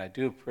 and I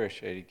do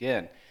appreciate,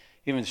 again,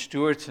 even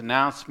Stuart's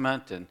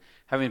announcement and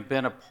having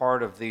been a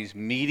part of these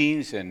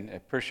meetings, and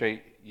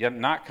appreciate you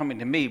not coming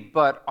to me,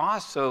 but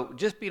also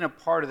just being a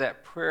part of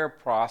that prayer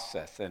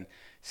process and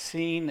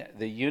seeing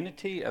the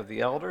unity of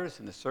the elders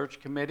and the search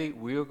committee.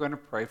 We are going to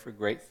pray for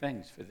great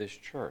things for this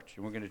church,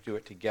 and we're going to do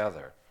it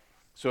together.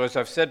 So as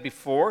I've said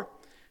before,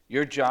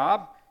 your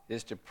job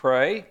is to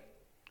pray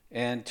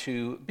and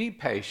to be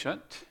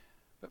patient,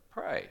 but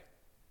pray.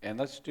 And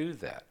let's do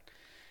that.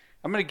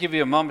 I'm going to give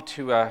you a moment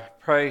to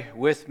pray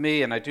with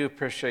me, and I do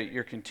appreciate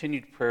your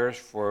continued prayers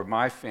for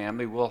my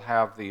family. We'll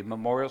have the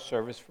memorial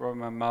service for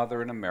my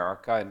mother in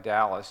America in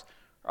Dallas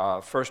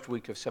first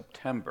week of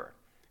September.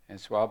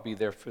 And so I'll be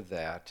there for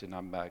that, and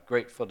I'm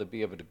grateful to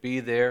be able to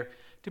be there,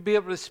 to be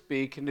able to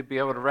speak, and to be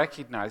able to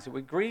recognize that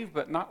we grieve,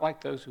 but not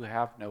like those who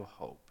have no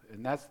hope.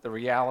 And that's the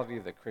reality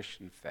of the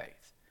Christian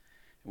faith.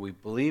 And we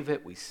believe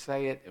it, we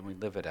say it, and we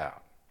live it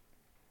out.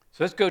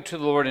 So let's go to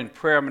the Lord in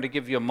prayer. I'm going to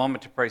give you a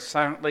moment to pray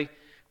silently.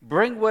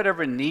 Bring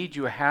whatever need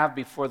you have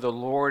before the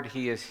Lord.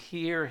 He is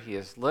here, He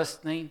is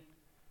listening,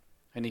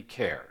 and He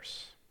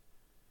cares.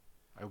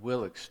 I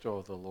will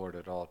extol the Lord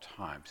at all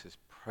times. His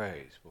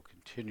praise will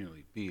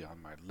continually be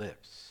on my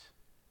lips.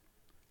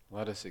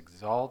 Let us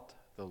exalt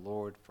the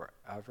Lord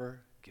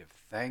forever. Give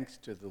thanks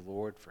to the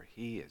Lord, for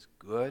He is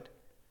good.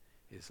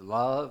 His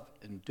love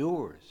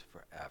endures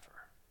forever.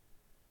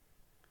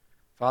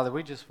 Father,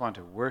 we just want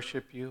to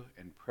worship you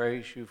and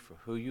praise you for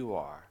who you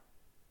are.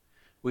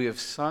 We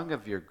have sung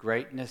of your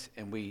greatness,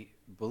 and we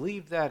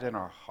believe that in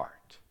our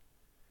heart,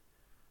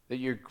 that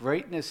your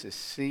greatness is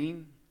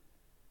seen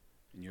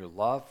in your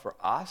love for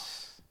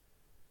us,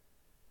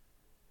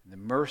 in the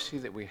mercy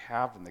that we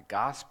have in the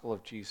gospel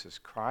of Jesus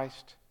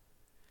Christ,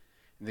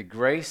 in the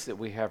grace that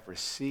we have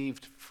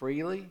received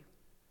freely,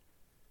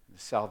 and the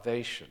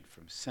salvation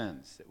from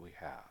sins that we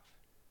have.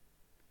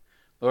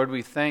 Lord,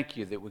 we thank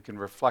you that we can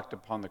reflect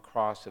upon the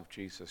cross of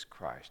Jesus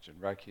Christ and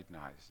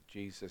recognize that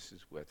Jesus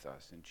is with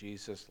us and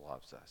Jesus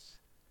loves us,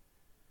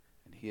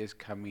 and He is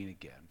coming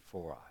again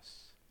for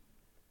us.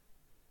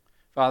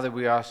 Father,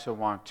 we also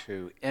want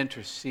to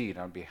intercede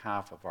on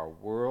behalf of our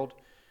world.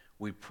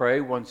 We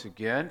pray once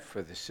again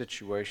for the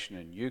situation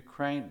in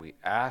Ukraine. We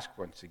ask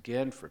once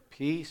again for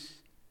peace,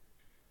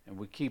 and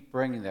we keep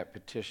bringing that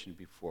petition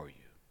before you.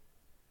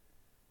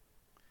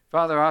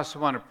 Father, I also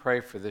want to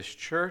pray for this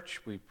church.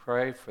 We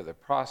pray for the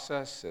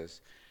process as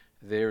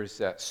there's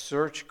that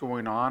search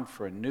going on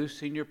for a new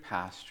senior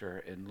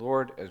pastor. And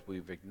Lord, as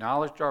we've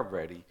acknowledged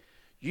already,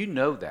 you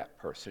know that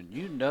person.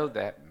 You know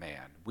that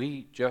man.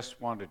 We just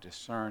want to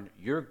discern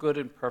your good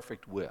and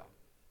perfect will.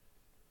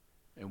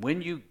 And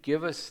when you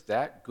give us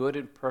that good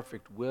and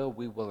perfect will,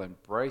 we will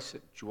embrace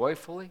it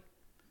joyfully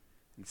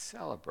and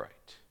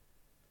celebrate.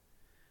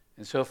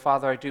 And so,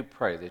 Father, I do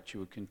pray that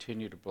you would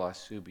continue to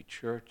bless Subi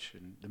Church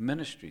and the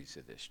ministries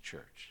of this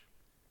church.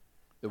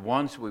 The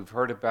ones we've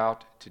heard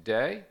about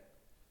today,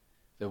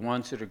 the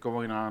ones that are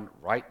going on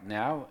right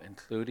now,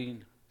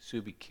 including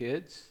Subi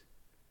Kids,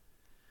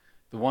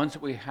 the ones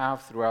that we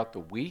have throughout the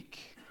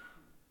week,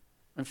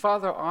 and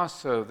Father,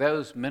 also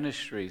those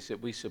ministries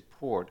that we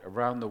support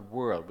around the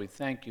world. We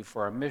thank you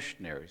for our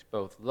missionaries,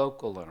 both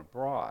local and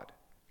abroad.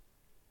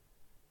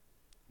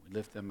 We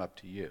lift them up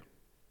to you.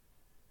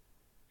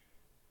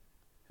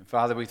 And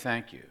Father, we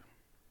thank you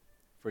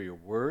for your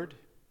word,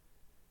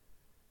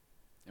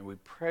 and we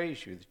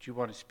praise you that you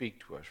want to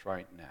speak to us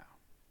right now.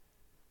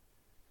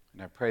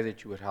 And I pray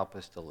that you would help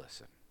us to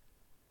listen.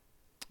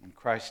 In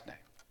Christ's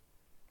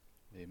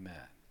name,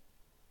 amen.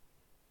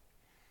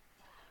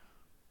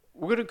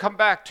 We're going to come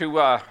back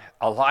to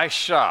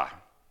Elisha.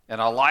 And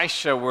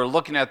Elisha, we're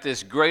looking at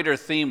this greater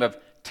theme of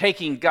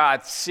taking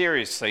God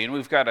seriously. And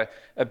we've got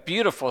a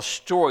beautiful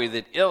story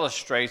that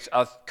illustrates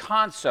a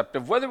concept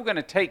of whether we're going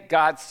to take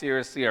God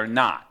seriously or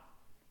not.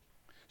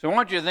 So I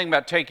want you to think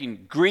about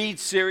taking greed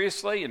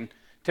seriously and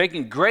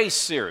taking grace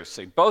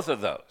seriously, both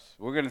of those.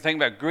 We're going to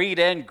think about greed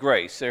and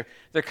grace.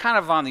 They're kind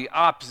of on the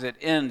opposite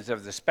ends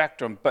of the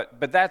spectrum, but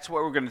that's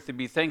what we're going to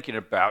be thinking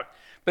about.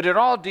 But it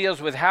all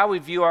deals with how we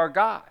view our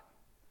God.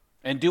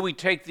 And do we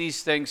take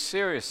these things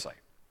seriously?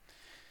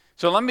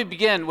 So let me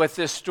begin with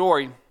this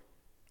story.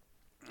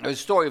 A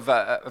story of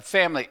a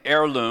family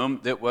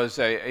heirloom that was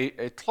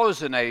a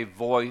cloisonné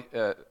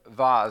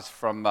vase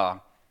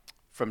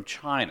from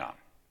China.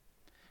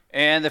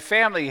 And the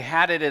family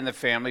had it in the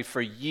family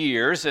for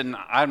years, and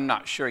I'm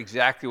not sure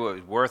exactly what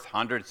it was worth,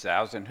 hundreds,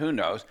 thousands, who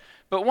knows.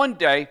 But one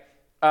day,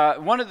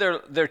 one of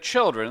their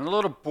children, a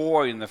little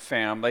boy in the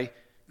family,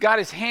 got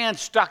his hand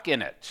stuck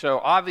in it. So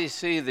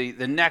obviously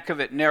the neck of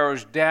it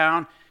narrows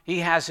down. He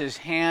has his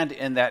hand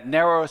in that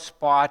narrow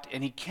spot,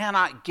 and he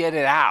cannot get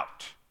it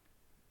out.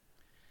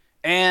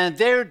 And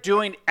they're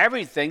doing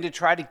everything to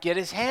try to get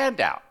his hand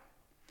out.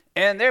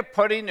 And they're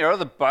putting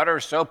the butter,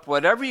 soap,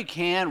 whatever you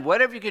can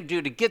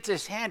do to get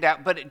this hand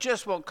out, but it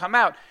just won't come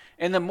out.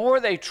 And the more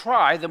they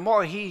try, the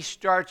more he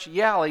starts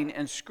yelling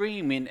and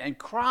screaming and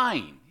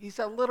crying. He's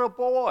a little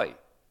boy.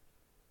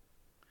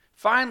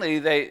 Finally,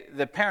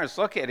 the parents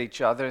look at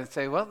each other and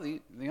say, well,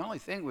 the only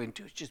thing we can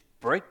do is just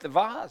break the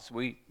vase.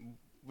 We're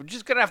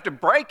just going to have to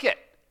break it.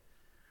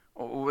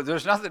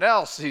 there's nothing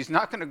else. He's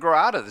not going to grow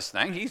out of this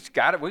thing. He's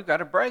got it. We've got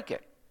to break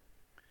it.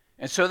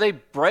 And so they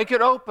break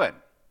it open.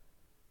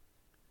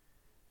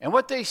 And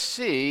what they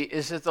see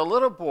is that the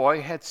little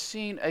boy had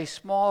seen a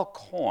small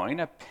coin,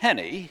 a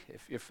penny,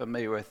 if you're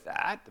familiar with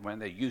that, when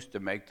they used to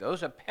make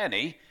those, a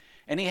penny,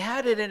 and he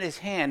had it in his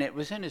hand. It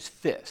was in his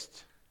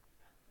fist.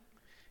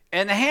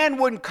 And the hand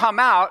wouldn't come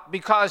out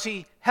because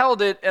he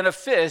held it in a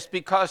fist,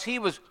 because he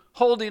was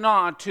holding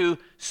on to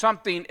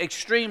something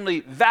extremely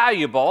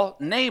valuable,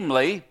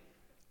 namely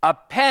a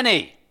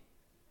penny.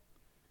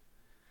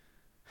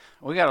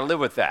 We got to live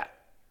with that.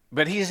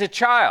 But he's a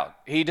child.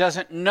 He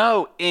doesn't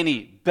know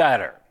any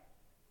better.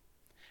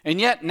 And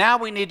yet now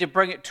we need to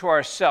bring it to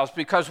ourselves,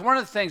 because one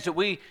of the things that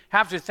we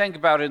have to think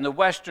about in the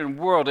Western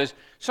world is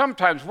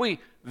sometimes we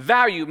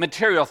value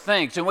material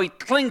things and we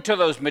cling to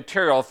those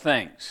material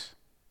things.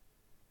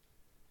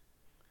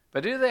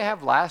 But do they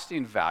have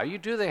lasting value?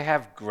 Do they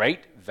have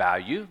great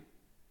value?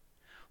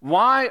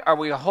 Why are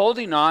we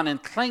holding on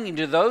and clinging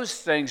to those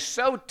things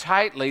so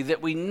tightly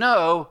that we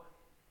know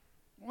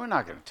we're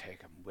not going to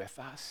take them with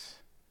us?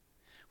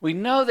 We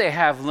know they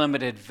have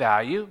limited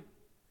value.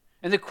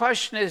 And the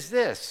question is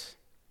this: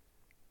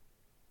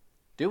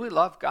 do we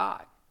love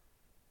God?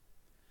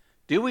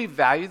 Do we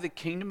value the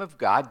kingdom of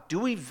God? Do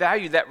we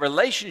value that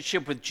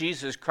relationship with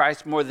Jesus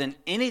Christ more than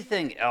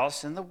anything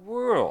else in the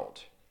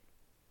world?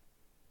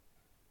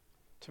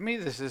 To me,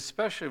 this is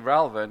especially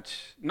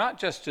relevant, not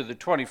just to the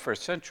 21st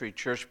century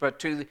church, but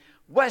to the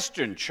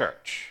Western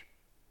church.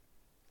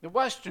 The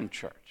Western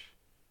church.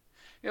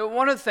 You know,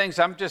 one of the things,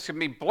 I'm just going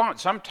to be blunt,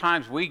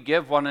 sometimes we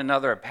give one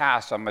another a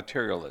pass on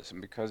materialism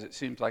because it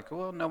seems like,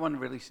 well, no one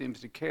really seems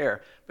to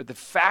care. But the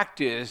fact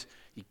is,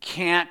 you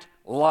can't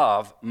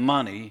love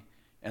money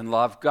and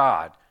love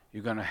God.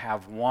 You're going to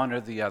have one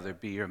or the other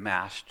be your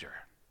master.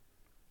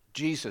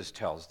 Jesus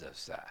tells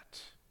us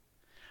that.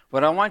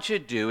 What I want you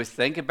to do is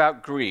think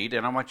about greed,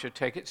 and I want you to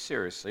take it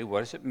seriously. What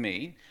does it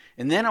mean?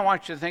 And then I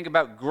want you to think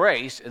about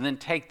grace, and then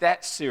take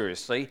that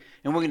seriously.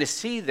 And we're going to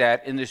see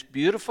that in this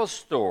beautiful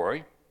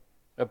story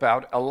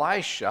about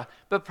Elisha,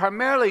 but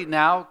primarily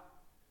now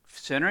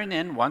centering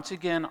in once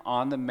again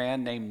on the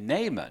man named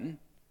Naaman,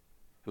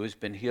 who has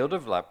been healed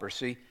of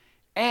leprosy,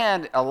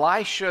 and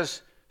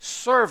Elisha's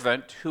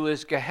servant, who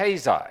is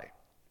Gehazi.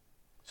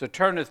 So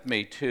turn with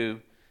me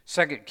to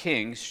 2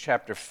 Kings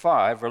chapter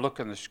 5, or look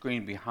on the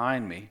screen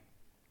behind me.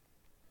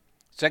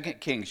 2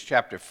 Kings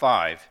chapter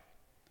 5,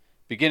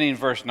 beginning in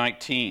verse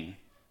 19.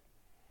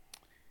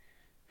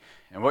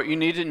 And what you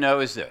need to know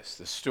is this: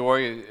 the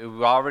story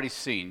we've already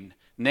seen.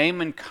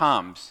 Naaman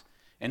comes,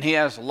 and he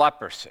has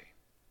leprosy.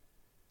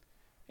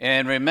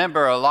 And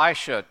remember,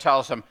 Elisha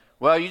tells him,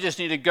 well, you just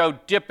need to go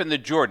dip in the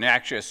Jordan.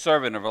 Actually, a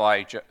servant of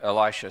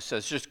Elisha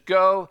says, just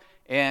go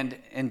and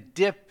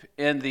dip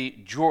in the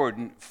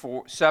Jordan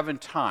 7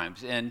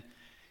 times. And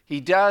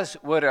he does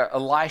what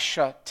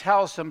Elisha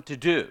tells him to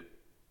do.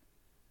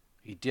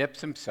 He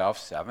dips himself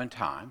 7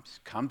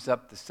 times, comes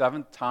up the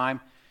 7th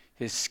time.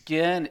 His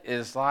skin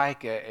is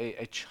like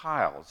a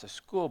child's, a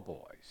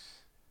schoolboy's.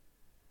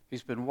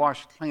 He's been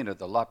washed clean of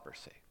the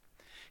leprosy.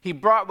 He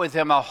brought with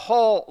him a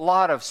whole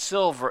lot of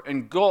silver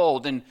and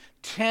gold and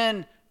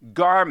 10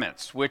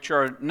 garments, which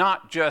are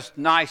not just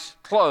nice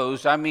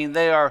clothes. I mean,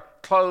 they are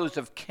clothes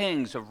of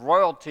kings, of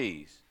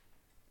royalties.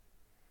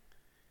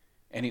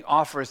 And he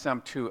offers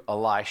them to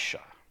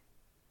Elisha.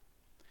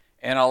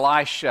 And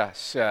Elisha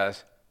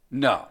says,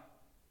 no,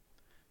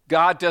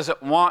 God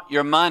doesn't want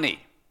your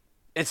money.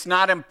 It's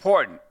not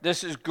important.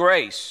 This is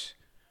grace.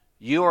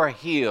 You are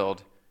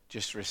healed.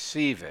 Just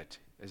receive it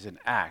as an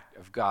act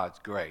of God's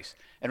grace.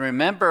 And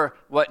remember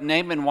what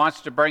Naaman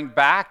wants to bring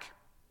back?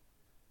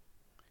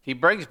 He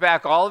brings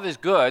back all of his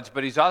goods,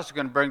 but he's also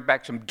going to bring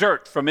back some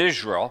dirt from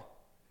Israel,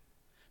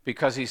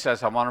 because he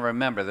says, I want to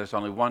remember there's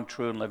only one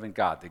true and living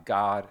God, the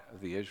God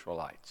of the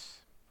Israelites.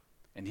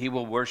 And he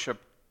will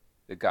worship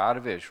the God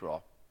of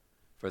Israel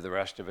for the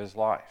rest of his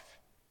life.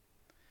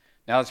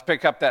 Now let's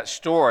pick up that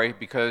story,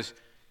 because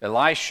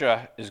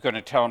Elisha is going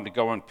to tell him to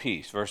go in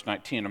peace. Verse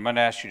 19, I'm going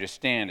to ask you to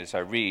stand as I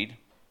read.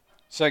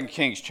 2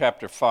 Kings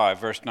chapter 5,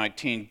 verse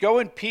 19, go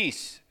in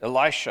peace,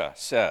 Elisha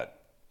said.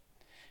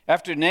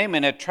 After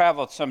Naaman had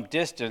traveled some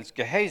distance,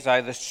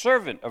 Gehazi, the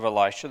servant of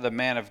Elisha, the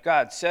man of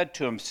God, said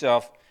to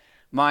himself,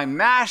 my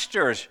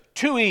master's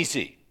too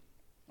easy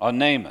on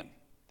Naaman,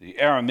 the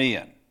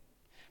Aramean,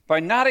 by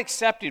not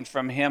accepting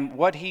from him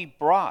what he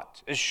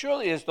brought. As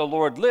surely as the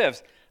Lord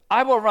lives,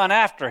 I will run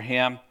after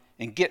him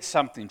and get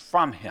something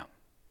from him.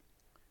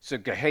 So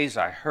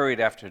Gehazi hurried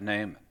after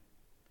Naaman.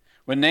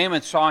 When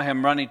Naaman saw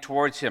him running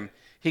towards him,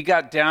 he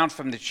got down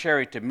from the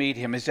chariot to meet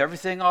him. Is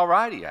everything all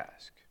right? He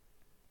asked.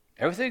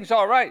 Everything's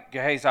all right,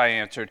 Gehazi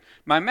answered.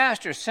 My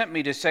master sent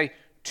me to say,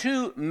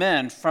 2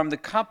 men from the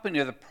company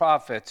of the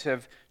prophets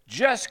have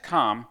just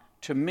come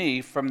to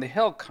me from the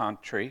hill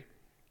country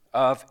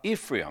of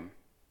Ephraim.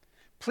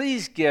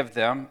 Please give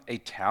them a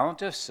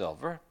talent of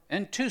silver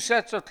and 2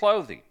 sets of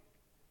clothing.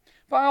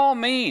 By all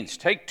means,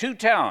 take 2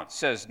 talents,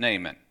 says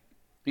Naaman.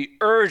 He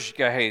urged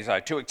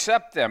Gehazi to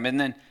accept them and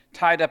then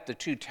tied up the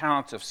 2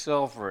 talents of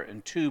silver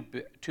in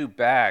two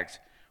bags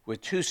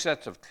with 2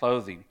 sets of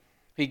clothing.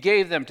 He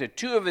gave them to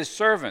 2 of his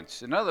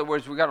servants. In other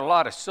words, we got a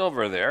lot of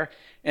silver there.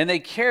 And they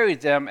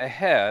carried them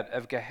ahead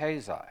of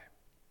Gehazi.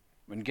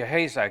 When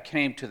Gehazi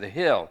came to the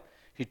hill,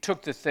 he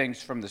took the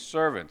things from the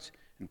servants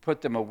and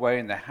put them away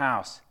in the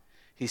house.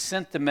 He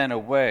sent the men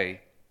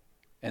away,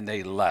 and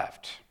they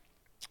left.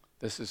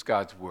 This is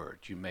God's word.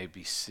 You may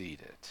be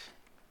seated.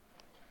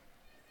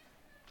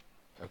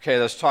 Okay,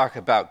 let's talk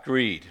about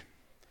greed.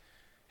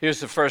 Here's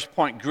the first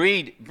point.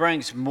 Greed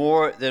brings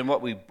more than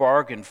what we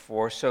bargained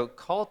for, so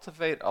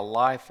cultivate a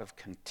life of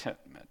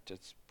contentment.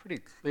 It's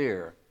pretty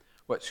clear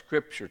what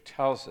Scripture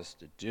tells us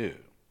to do.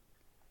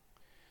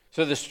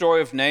 So the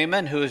story of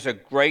Naaman, who is a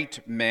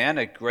great man,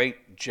 a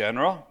great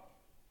general,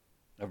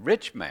 a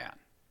rich man,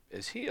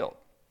 is healed.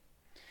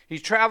 He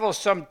travels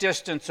some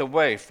distance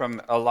away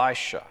from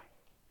Elisha.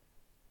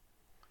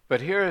 But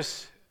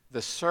here's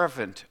the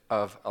servant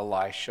of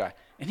Elisha,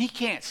 and he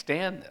can't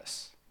stand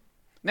this.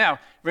 Now,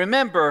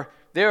 remember,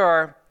 there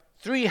are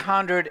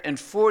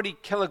 340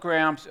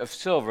 kilograms of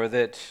silver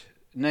that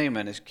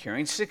Naaman is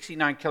carrying,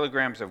 69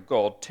 kilograms of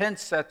gold, 10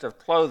 sets of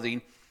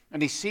clothing,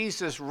 and he sees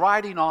this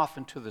riding off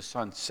into the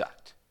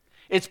sunset.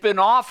 It's been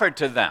offered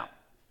to them.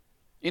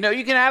 You know,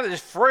 you can have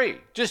this free.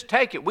 Just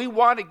take it. We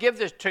want to give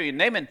this to you.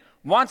 Naaman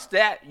wants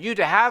you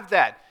to have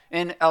that.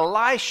 And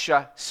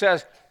Elisha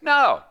says,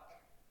 no,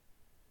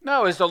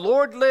 as the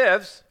Lord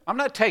lives, I'm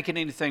not taking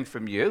anything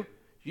from you.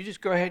 You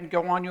just go ahead and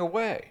go on your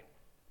way.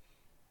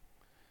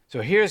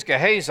 So here's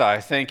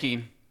Gehazi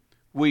thinking,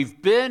 we've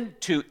been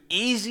too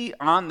easy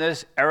on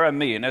this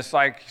Aramean. It's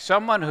like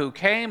someone who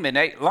came and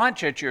ate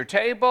lunch at your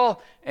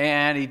table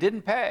and he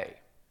didn't pay.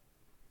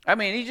 I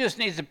mean, he just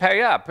needs to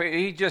pay up.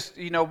 He just,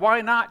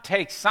 why not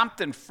take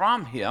something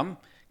from him?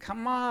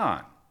 Come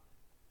on.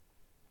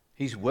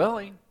 He's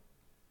willing.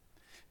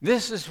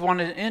 This is one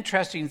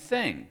interesting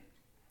thing.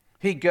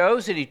 He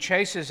goes and he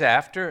chases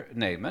after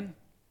Naaman.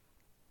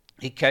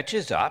 He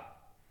catches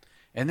up,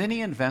 and then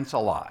he invents a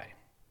lie.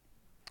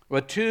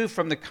 Well, 2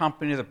 from the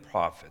company of the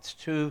prophets,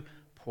 2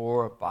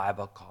 poor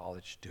Bible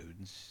college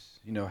students.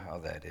 You know how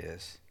that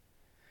is.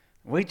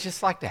 We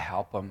just like to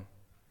help them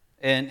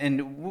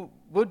and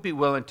would be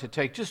willing to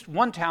take just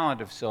 1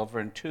 talent of silver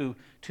and two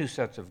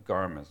sets of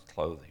garments,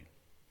 clothing.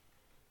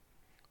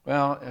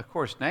 Well, of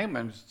course,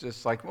 Naaman's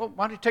just like, well,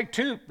 why don't you take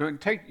 2?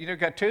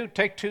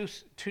 Take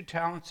two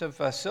talents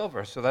of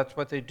silver. So that's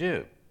what they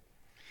do.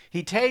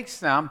 He takes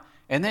them,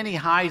 and then he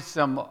hides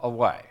them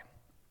away.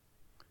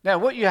 Now,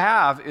 what you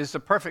have is the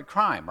perfect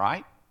crime,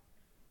 right?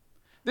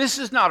 This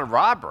is not a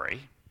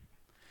robbery.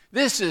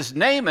 This is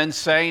Naaman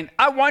saying,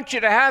 I want you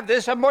to have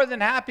this. I'm more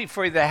than happy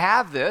for you to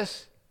have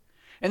this.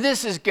 And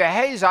this is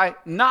Gehazi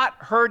not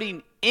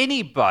hurting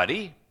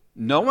anybody.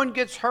 No one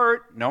gets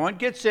hurt. No one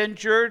gets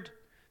injured.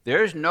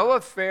 There's no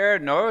affair,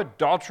 no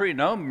adultery,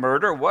 no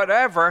murder,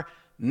 whatever.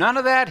 None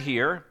of that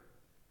here.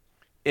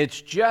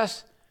 It's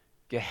just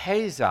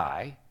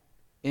Gehazi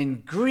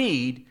in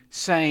greed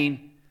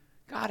saying,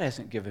 God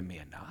hasn't given me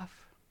enough.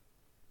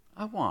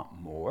 I want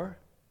more.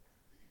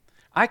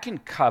 I can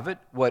covet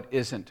what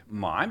isn't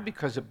mine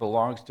because it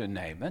belongs to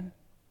Naaman.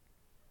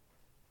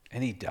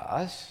 And he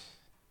does.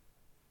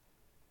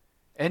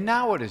 And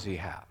now what does he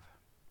have?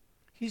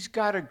 He's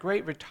got a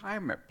great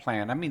retirement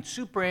plan. I mean,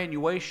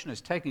 superannuation is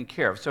taken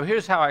care of. So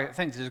here's how I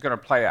think this is going to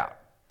play out.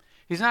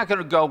 He's not going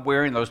to go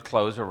wearing those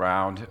clothes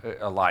around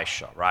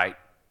Elisha, right?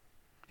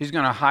 He's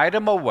going to hide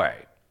them away.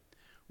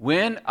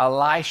 When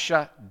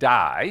Elisha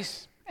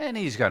dies, and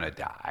he's going to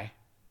die.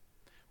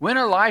 When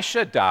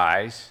Elisha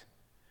dies,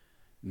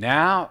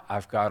 now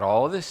I've got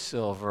all this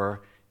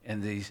silver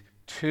and these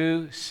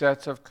 2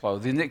 sets of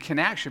clothing that can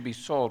actually be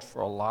sold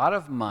for a lot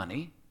of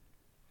money.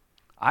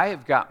 I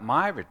have got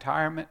my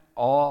retirement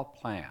all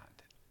planned.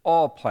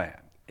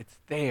 It's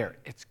there.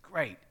 It's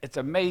great. It's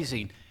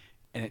amazing.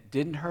 And it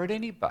didn't hurt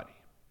anybody.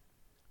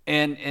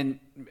 And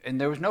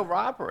there was no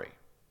robbery.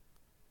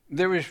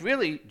 There was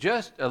really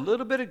just a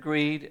little bit of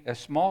greed, a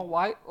small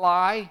white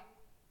lie,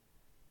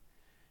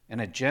 and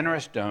a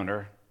generous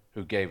donor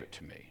who gave it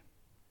to me.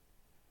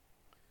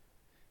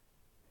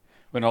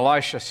 When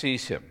Elisha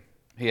sees him,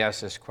 he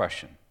asks this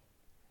question,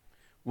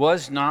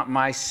 was not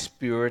my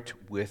spirit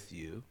with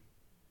you?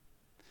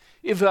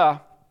 If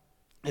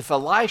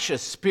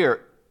Elisha's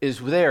spirit is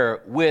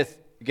there with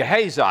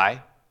Gehazi,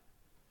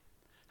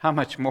 how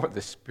much more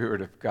the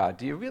Spirit of God?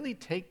 Do you really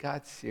take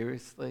God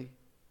seriously,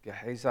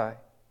 Gehazi?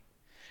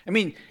 I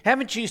mean,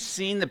 haven't you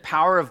seen the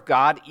power of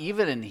God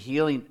even in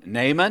healing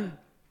Naaman?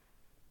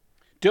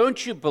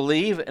 Don't you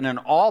believe in an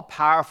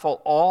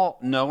all-powerful,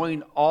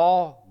 all-knowing,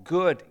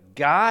 all-good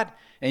God?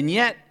 And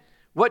yet,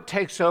 what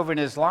takes over in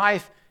his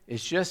life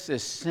is just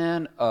this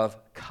sin of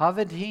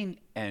coveting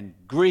and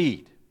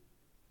greed.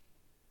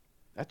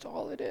 That's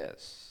all it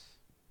is.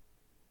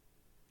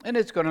 And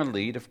it's going to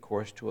lead, of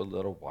course, to a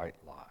little white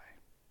lie.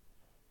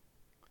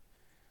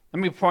 Let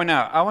me point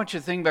out, I want you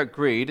to think about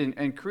greed,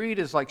 and greed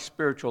is like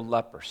spiritual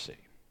leprosy.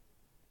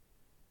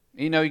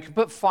 You know, you can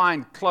put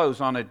fine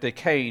clothes on a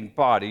decaying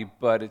body,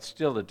 but it's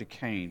still a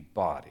decaying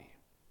body.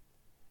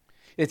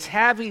 It's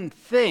having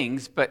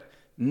things but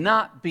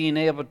not being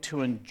able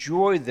to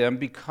enjoy them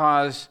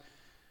because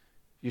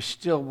you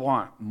still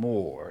want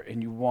more,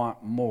 and you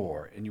want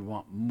more, and you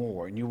want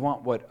more, and you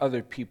want what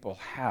other people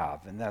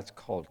have, and that's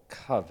called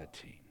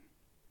coveting.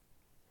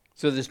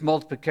 So this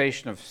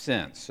multiplication of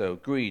sins. So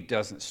greed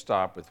doesn't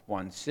stop with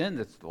one sin.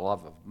 That's the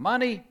love of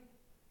money.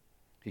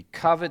 He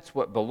covets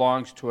what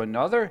belongs to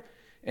another.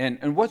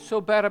 And what's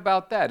so bad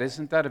about that?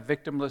 Isn't that a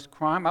victimless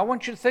crime? I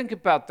want you to think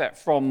about that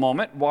for a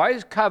moment. Why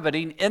is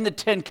coveting in the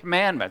 10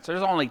 Commandments?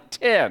 There's only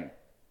 10.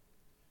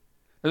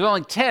 There's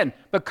only 10,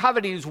 but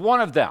coveting is one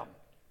of them.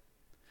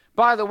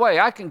 By the way,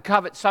 I can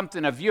covet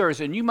something of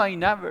yours, and you may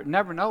never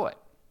know it.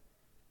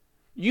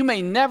 You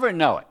may never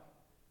know it.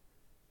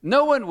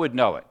 No one would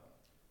know it.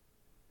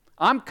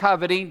 I'm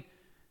coveting.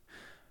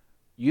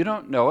 You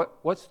don't know it.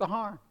 What's the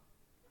harm?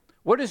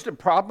 What is the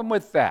problem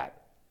with that?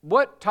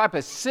 What type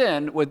of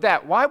sin would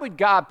that? Why would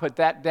God put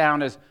that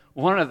down as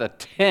one of the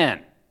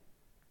 10?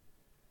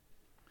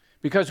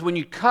 Because when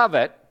you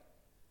covet,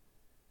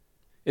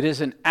 it is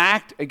an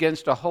act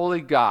against a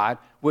holy God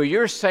where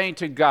you're saying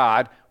to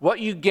God, what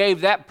you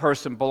gave that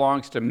person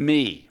belongs to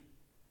me.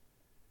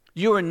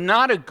 You are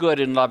not a good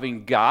and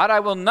loving God. I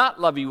will not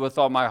love you with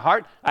all my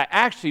heart. I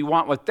actually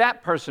want what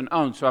that person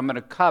owns, so I'm going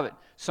to covet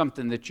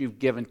something that you've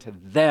given to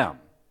them.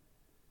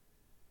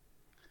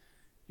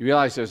 You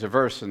realize there's a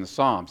verse in the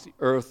Psalms, the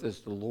earth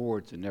is the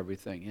Lord's and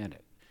everything in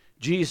it.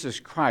 Jesus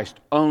Christ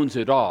owns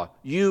it all.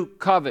 You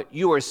covet,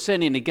 you are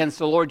sinning against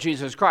the Lord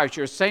Jesus Christ.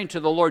 You're saying to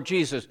the Lord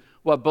Jesus,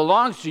 what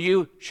belongs to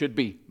you should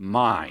be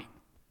mine.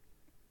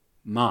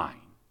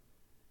 Mine.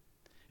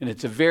 And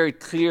it's a very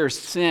clear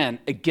sin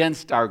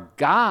against our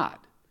God.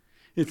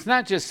 It's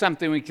not just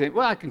something we can say,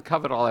 well, I can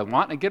covet all I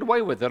want and get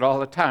away with it all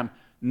the time.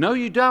 No,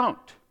 you don't.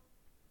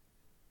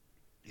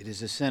 It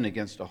is a sin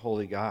against a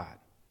holy God.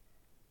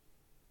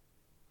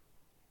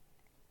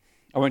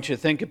 I want you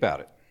to think about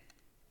it.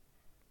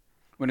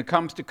 When it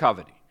comes to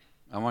coveting,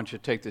 I want you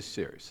to take this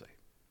seriously.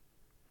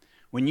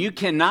 When you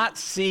cannot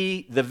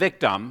see the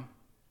victim's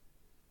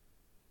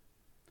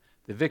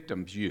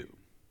you.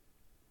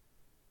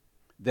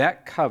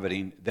 That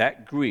coveting,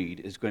 that greed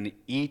is going to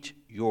eat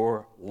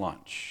your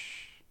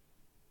lunch.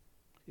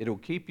 It'll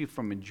keep you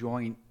from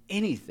enjoying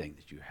anything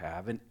that you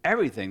have, and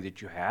everything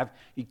that you have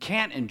you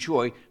can't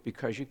enjoy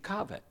because you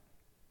covet.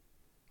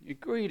 You're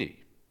greedy.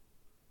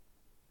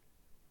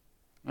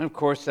 And of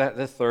course,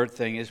 the third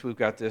thing is we've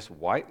got this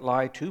white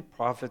lie, 2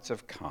 prophets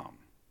have come.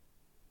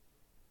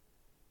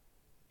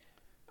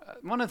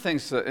 One of the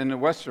things in the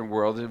Western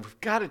world is we've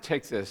got to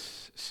take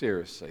this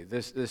seriously,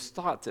 this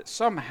thought that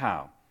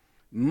somehow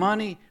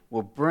money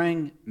will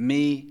bring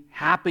me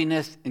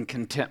happiness and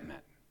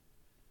contentment.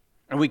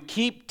 And we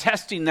keep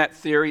testing that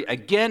theory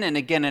again and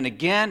again and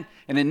again,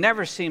 and it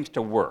never seems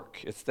to work.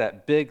 It's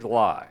that big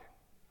lie.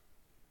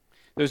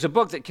 There's a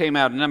book that came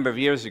out a number of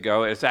years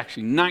ago. It's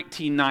actually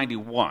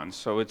 1991,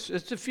 so it's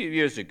a few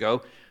years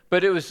ago.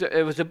 But it was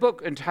a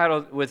book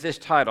entitled with this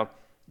title,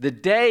 The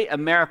Day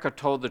America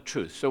Told the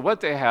Truth. So what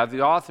they have,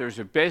 the authors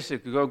are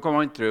basically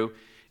going through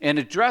and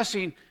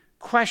addressing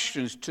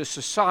questions to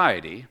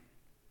society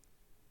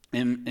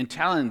and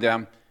telling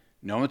them,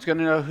 no one's going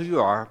to know who you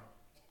are.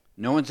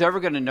 No one's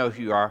ever going to know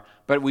who you are.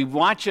 But we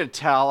want you to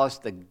tell us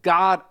the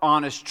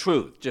God-honest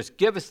truth. Just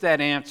give us that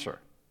answer.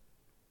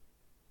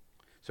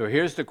 So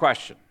here's the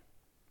question.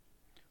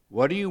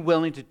 What are you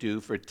willing to do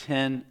for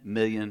 $10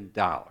 million?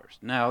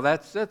 Now,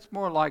 that's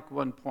more like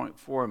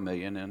 1.4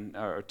 million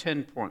or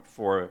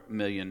 10.4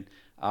 million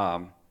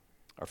or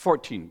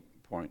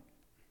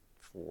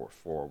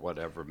 14.44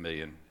 whatever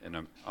million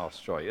in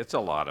Australia. It's a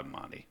lot of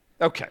money.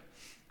 Okay,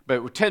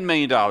 but $10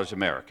 million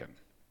American.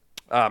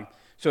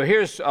 So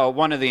here's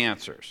one of the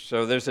answers.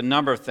 So there's a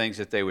number of things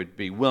that they would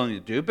be willing to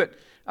do, but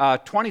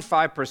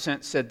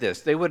 25% said this.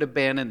 They would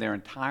abandon their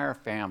entire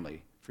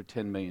family for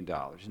 $10 million.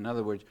 In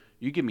other words,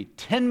 you give me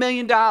 $10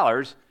 million,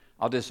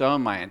 I'll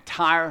disown my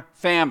entire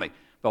family.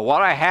 But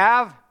what I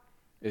have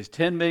is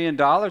 $10 million.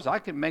 I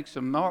can make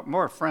some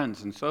more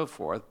friends and so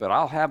forth, but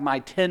I'll have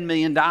my $10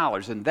 million,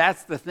 and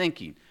that's the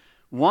thinking.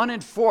 1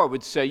 in 4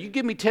 would say, you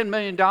give me $10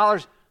 million,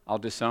 I'll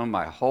disown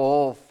my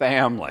whole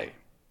family.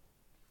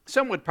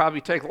 Some would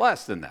probably take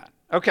less than that.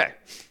 Okay,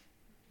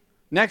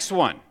 next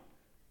one.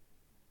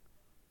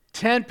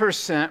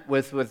 10%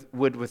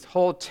 would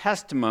withhold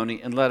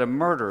testimony and let a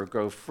murderer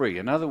go free.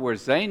 In other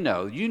words, you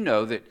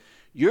know that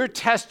your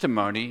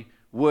testimony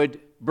would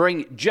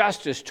bring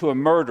justice to a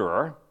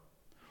murderer,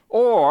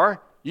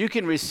 or you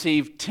can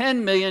receive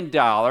 $10 million,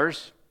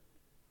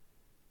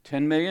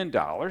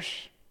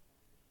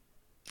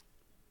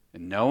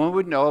 and no one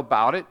would know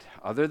about it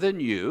other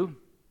than you,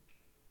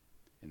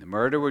 and the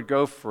murderer would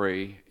go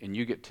free, and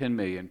you get $10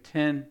 million.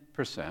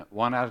 10%,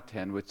 1 out of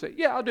 10 would say,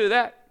 yeah, I'll do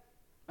that.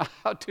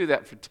 I'll do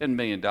that for $10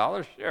 million,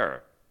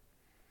 sure.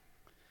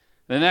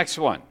 The next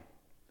one.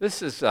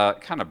 This is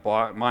kind of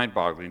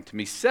mind-boggling to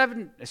me.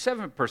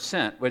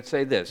 7% would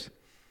say this.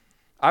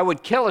 I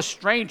would kill a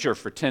stranger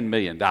for $10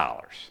 million.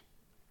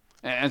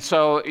 And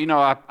so,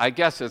 I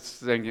guess it's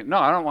thinking, no,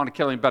 I don't want to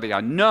kill anybody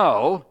I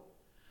know,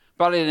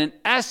 but in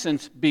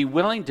essence, be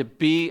willing to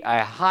be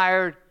a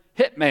hired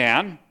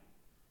hitman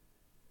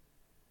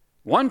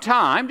one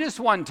time, just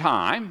one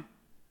time.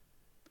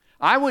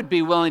 I would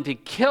be willing to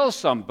kill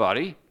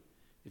somebody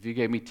if you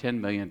gave me $10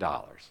 million.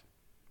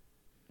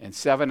 And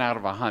 7 out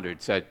of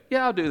 100 said,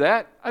 yeah, I'll do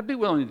that. I'd be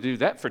willing to do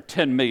that for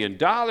 $10 million.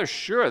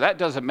 Sure, that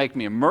doesn't make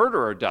me a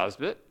murderer, does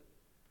it?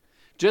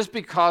 Just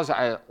because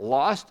I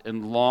lust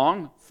and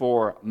long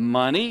for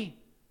money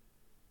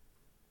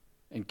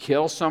and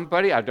kill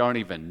somebody I don't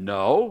even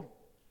know,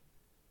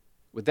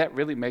 would that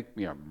really make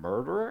me a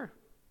murderer?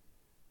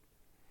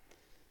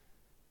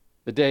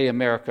 The day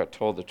America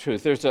told the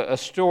truth. There's a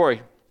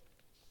story,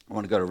 I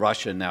want to go to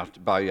Russia now,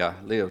 by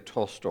Leo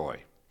Tolstoy.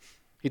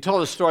 He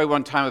told a story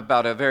one time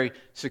about a very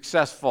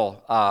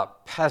successful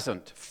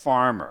peasant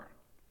farmer,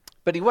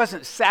 but he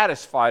wasn't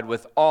satisfied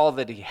with all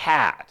that he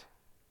had.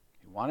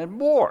 He wanted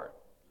more.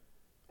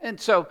 And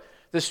so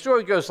the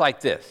story goes like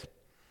this.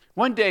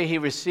 One day he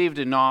received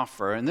an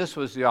offer, and this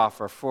was the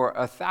offer: for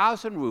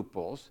 1,000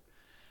 rubles,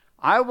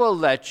 I will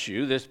let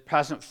you, this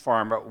peasant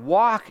farmer,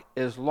 walk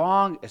as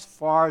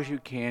far as you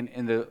can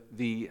in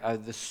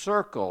the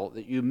circle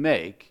that you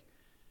make,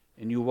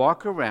 and you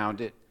walk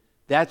around it.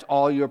 That's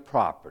all your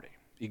property.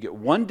 You get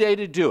 1 day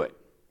to do it.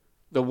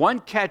 The one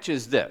catch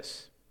is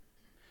this: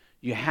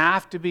 you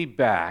have to be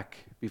back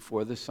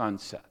before the sun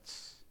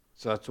sets.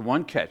 So that's the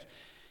one catch.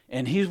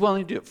 And he's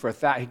willing to do it for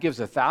he gives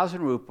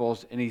 1,000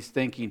 rubles, and he's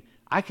thinking,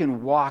 I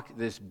can walk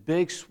this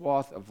big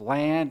swath of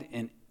land,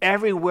 and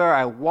everywhere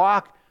I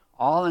walk,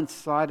 all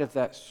inside of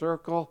that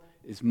circle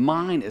is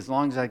mine as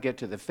long as I get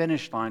to the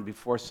finish line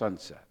before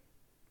sunset.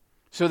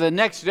 So the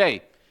next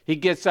day, he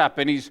gets up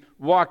and he's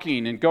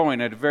walking and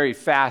going at a very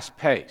fast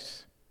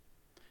pace.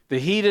 The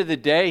heat of the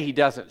day, he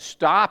doesn't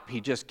stop.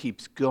 He just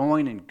keeps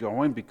going and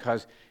going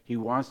because he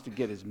wants to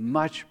get as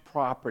much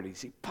property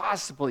as he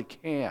possibly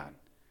can.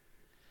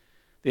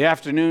 The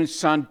afternoon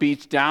sun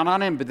beats down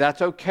on him, but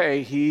that's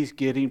okay. He's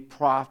getting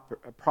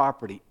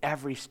property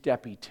every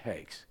step he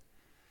takes.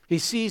 He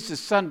sees the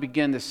sun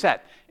begin to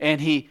set, and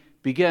he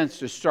begins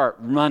to start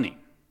running.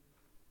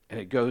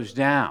 And it goes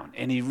down,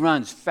 and he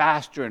runs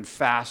faster and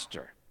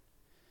faster.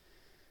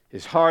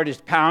 His heart is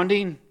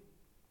pounding.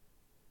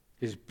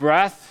 His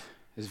breath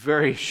is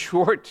very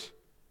short.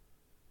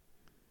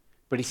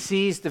 But he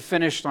sees the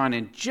finish line,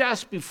 and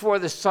just before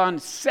the sun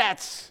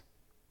sets,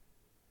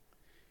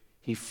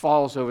 he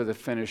falls over the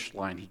finish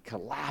line. He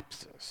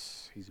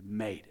collapses. He's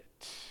made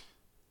it.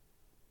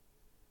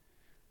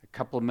 A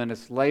couple of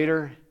minutes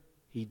later,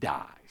 he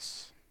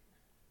dies.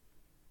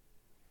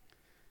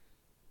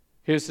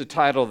 Here's the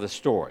title of the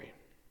story.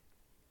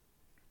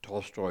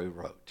 Tolstoy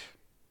wrote.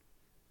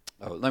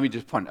 Let me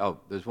just point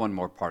out, there's one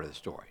more part of the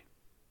story.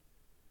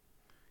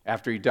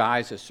 After he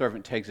dies, a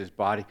servant takes his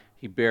body.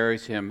 He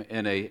buries him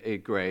in a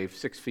grave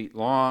 6 feet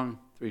long,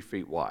 3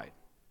 feet wide.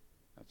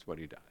 That's what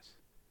he does.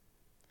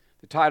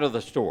 The title of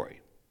the story: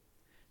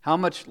 How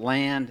much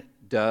land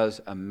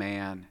does a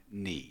man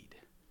need?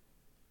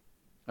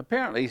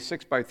 Apparently,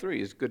 6 by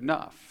 3 is good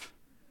enough.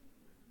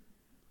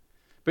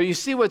 But you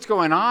see what's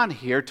going on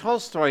here.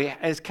 Tolstoy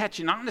is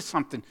catching on to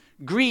something.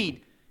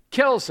 Greed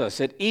kills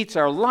us. It eats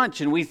our lunch,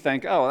 and we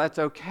think, oh, that's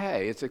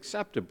okay. It's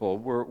acceptable.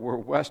 We're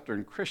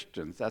Western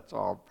Christians. That's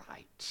all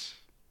right.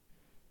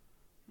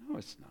 No,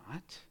 it's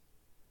not.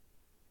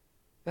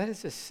 That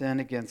is a sin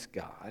against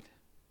God.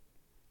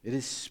 It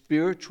is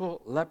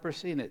spiritual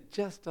leprosy, and it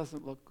just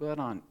doesn't look good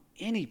on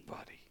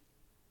anybody.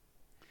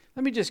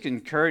 Let me just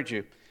encourage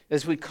you,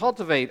 as we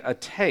cultivate a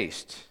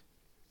taste,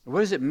 what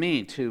does it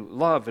mean to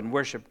love and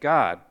worship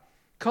God?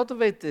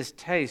 Cultivate this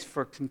taste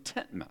for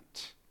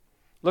contentment.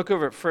 Look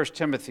over at 1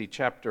 Timothy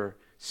chapter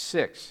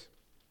 6.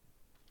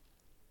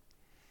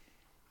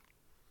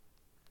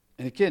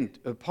 And again,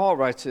 Paul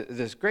writes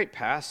this great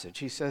passage.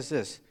 He says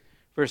this,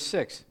 verse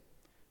 6,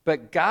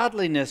 but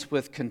godliness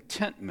with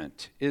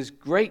contentment is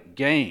great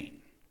gain.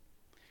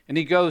 And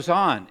he goes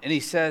on and he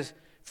says,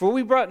 for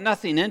we brought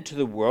nothing into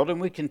the world and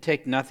we can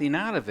take nothing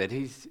out of it.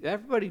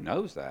 Everybody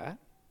knows that.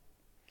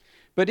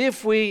 But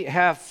if we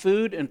have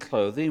food and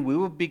clothing, we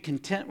will be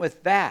content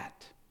with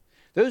that.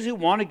 Those who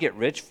want to get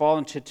rich fall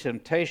into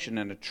temptation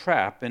and a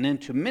trap and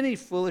into many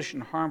foolish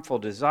and harmful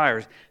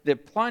desires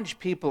that plunge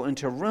people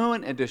into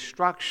ruin and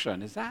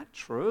destruction. Is that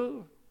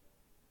true?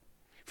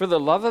 For the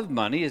love of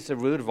money is the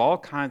root of all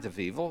kinds of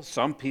evil.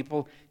 Some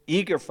people,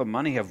 eager for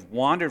money, have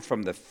wandered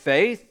from the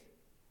faith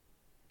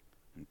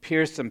and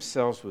pierced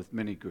themselves with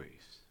many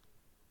griefs.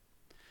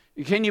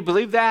 Can you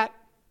believe that?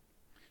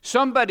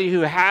 Somebody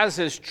who has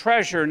this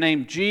treasure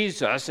named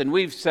Jesus, and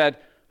we've said,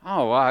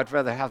 oh, well, I'd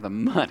rather have the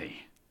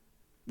money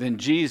than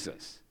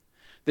Jesus.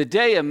 The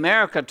day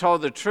America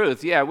told the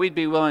truth, yeah, we'd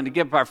be willing to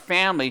give our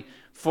family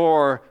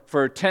for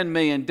 $10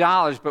 million,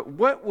 but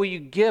what will you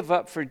give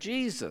up for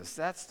Jesus?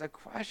 That's the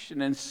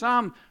question. And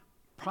some,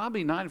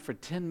 probably not for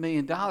 $10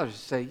 million,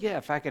 say, yeah,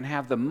 if I can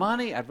have the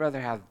money, I'd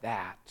rather have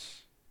that.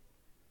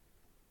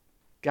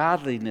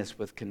 Godliness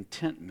with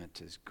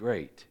contentment is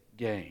great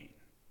gain.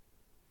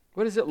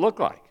 What does it look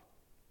like?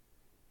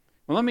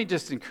 Well, let me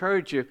just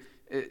encourage you.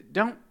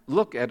 Don't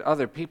look at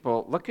other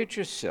people. Look at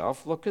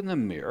yourself. Look in the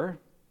mirror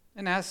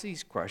and ask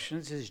these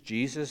questions. Is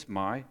Jesus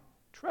my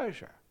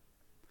treasure?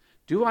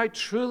 Do I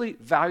truly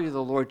value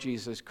the Lord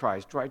Jesus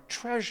Christ? Do I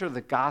treasure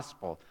the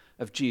gospel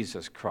of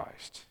Jesus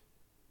Christ?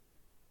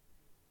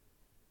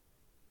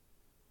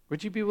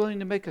 Would you be willing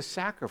to make a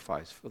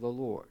sacrifice for the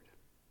Lord?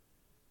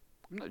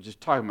 I'm not just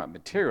talking about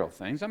material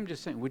things. I'm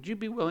just saying, would you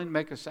be willing to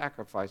make a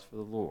sacrifice for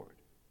the Lord?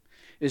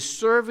 Is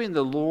serving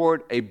the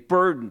Lord a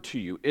burden to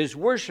you? Is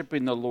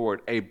worshiping the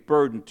Lord a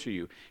burden to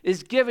you?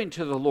 Is giving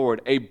to the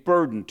Lord a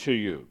burden to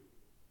you?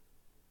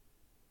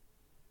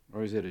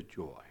 Or is it a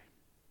joy?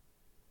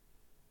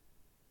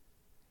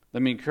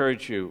 Let me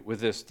encourage you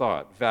with this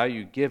thought.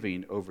 Value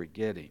giving over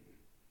getting.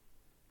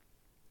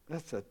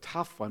 That's a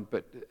tough one,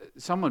 but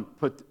someone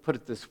put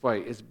it this way.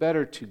 It's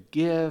better to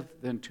give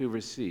than to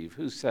receive.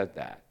 Who said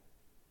that?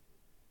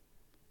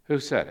 Who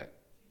said it?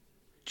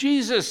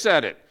 Jesus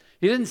said it.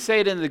 He didn't say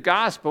it in the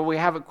gospel. We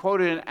have it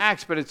quoted in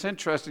Acts, but it's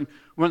interesting.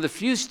 One of the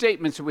few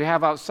statements that we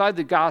have outside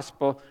the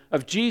gospel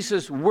of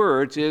Jesus'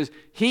 words is,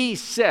 he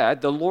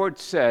said, the Lord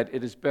said,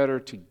 it is better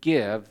to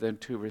give than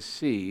to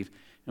receive.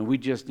 And we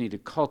just need to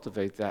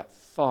cultivate that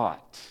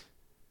thought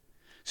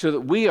so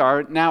that we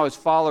are now, as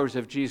followers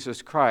of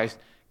Jesus Christ,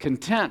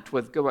 content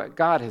with what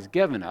God has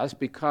given us,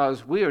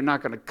 because we are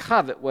not going to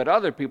covet what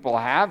other people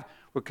have.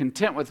 We're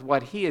content with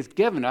what he has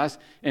given us,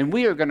 and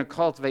we are going to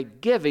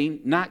cultivate giving,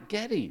 not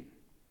getting.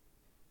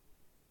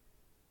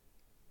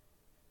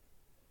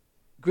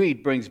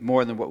 Greed brings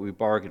more than what we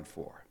bargained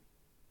for.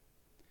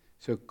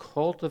 So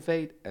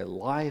cultivate a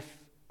life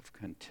of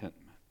contentment.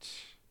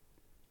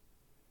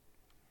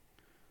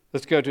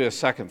 Let's go to a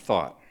second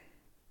thought.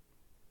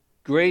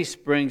 Grace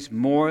brings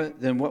more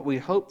than what we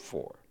hope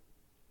for.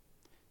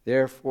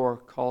 Therefore,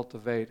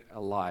 cultivate a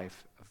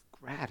life of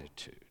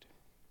gratitude.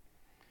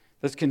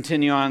 Let's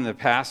continue on the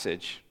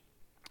passage,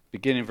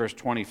 beginning verse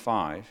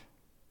 25.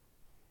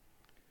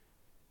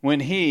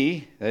 When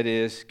he, that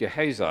is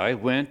Gehazi,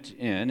 went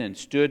in and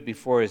stood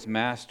before his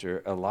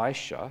master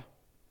Elisha,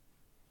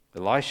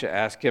 Elisha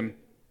asked him,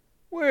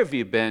 "Where have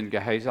you been,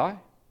 Gehazi?"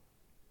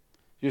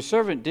 "Your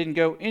servant didn't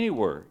go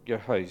anywhere,"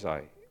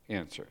 Gehazi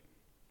answered.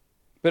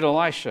 But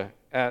Elisha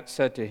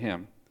said to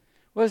him,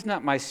 "Was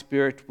not my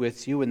spirit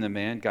with you when the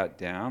man got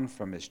down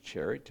from his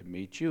chariot to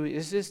meet you?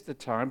 Is this the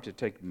time to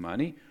take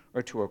money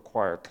or to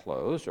acquire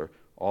clothes or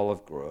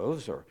olive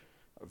groves or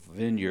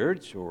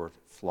vineyards or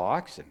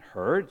flocks and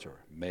herds or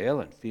male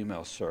and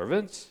female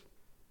servants?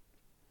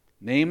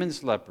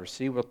 Naaman's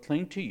leprosy will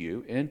cling to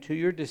you and to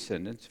your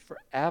descendants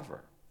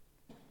forever."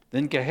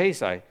 Then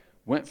Gehazi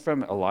went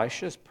from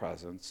Elisha's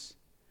presence,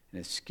 and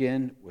his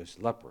skin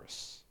was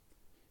leprous.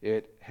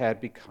 It had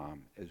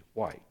become as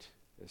white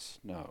as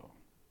snow.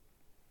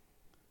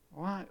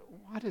 Why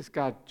does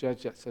God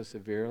judge that so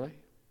severely?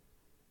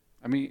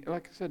 I mean,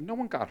 like I said, no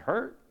one got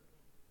hurt.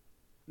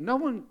 No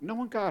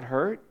one got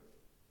hurt.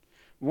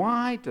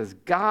 Why does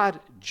God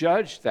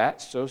judge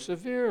that so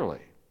severely?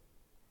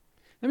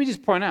 Let me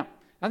just point out,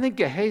 I think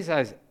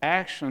Gehazi's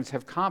actions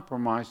have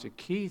compromised a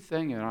key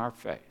thing in our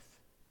faith.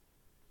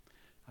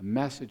 A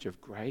message of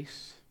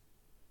grace.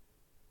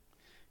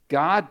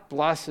 God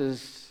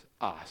blesses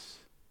us,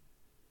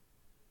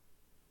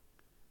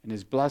 and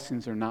his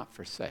blessings are not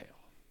for sale.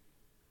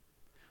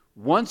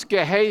 Once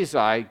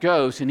Gehazi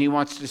goes and he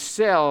wants to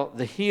sell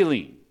the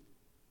healing,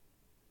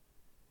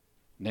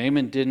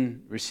 Naaman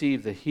didn't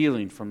receive the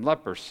healing from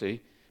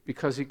leprosy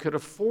because he could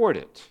afford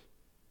it.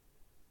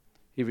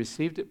 He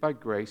received it by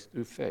grace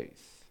through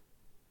faith.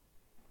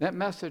 That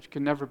message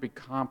can never be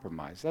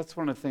compromised. That's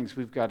one of the things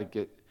we've got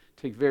to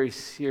take very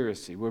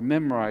seriously. We're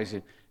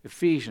memorizing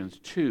Ephesians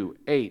 2,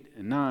 8,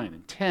 and 9,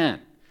 and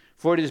 10.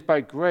 For it is by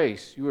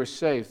grace you are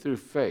saved through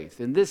faith,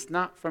 and this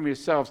not from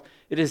yourselves.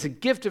 It is a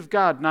gift of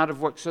God, not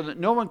of works, so that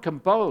no one can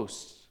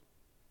boast.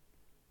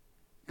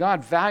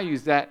 God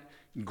values that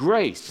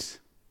grace.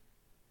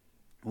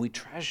 We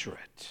treasure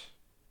it.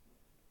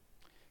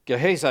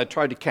 Gehazi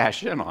tried to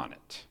cash in on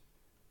it,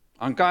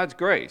 on God's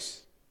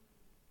grace.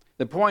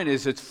 The point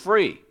is, it's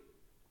free.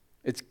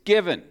 It's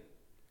given.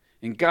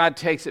 And God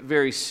takes it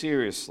very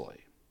seriously.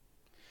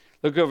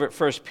 Look over at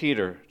 1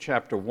 Peter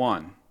chapter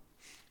 1.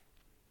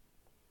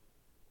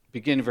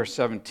 Beginning verse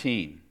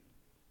 17.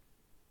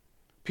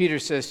 Peter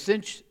says,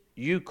 "Since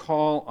you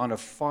call on a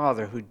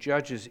Father who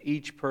judges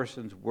each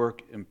person's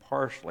work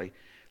impartially,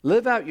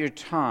 live out your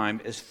time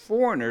as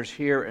foreigners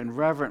here in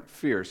reverent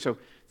fear." So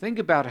think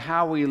about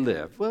how we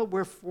live. Well,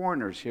 we're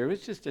foreigners here.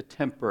 It's just a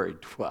temporary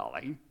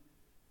dwelling.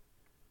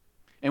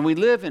 And we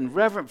live in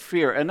reverent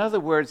fear. In other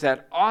words,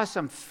 that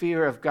awesome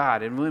fear of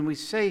God. And when we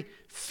say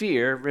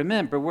fear,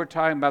 remember, we're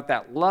talking about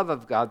that love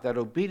of God, that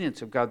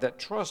obedience of God, that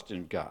trust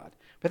in God.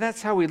 But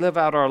that's how we live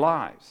out our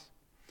lives.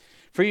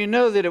 For you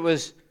know that it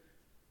was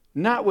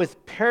not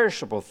with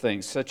perishable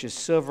things such as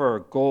silver or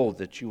gold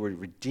that you were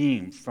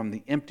redeemed from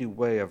the empty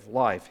way of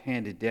life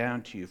handed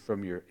down to you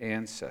from your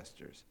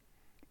ancestors,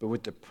 but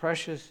with the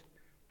precious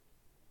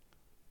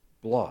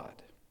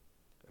blood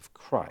of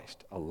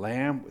Christ, a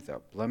lamb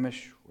without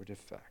blemish or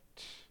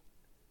defect.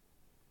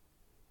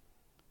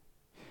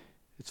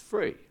 It's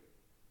free.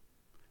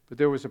 But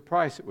there was a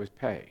price that was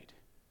paid.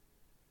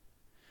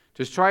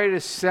 To try to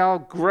sell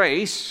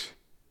grace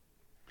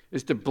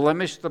is to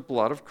blemish the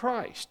blood of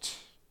Christ.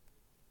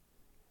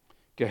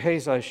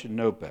 Gehazi should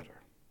know better.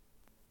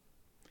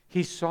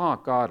 He saw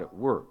God at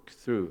work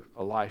through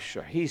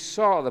Elisha. He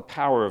saw the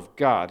power of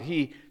God.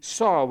 He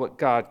saw what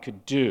God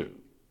could do.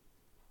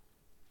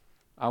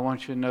 I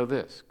want you to know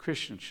this.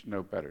 Christians should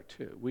know better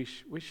too. We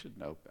should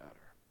know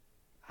better.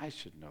 I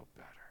should know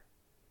better.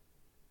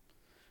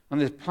 On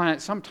this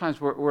planet,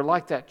 sometimes we're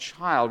like that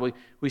child.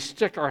 We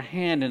stick our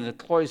hand in the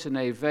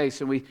cloisonne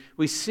vase and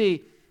we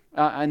see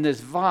in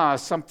this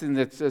vase something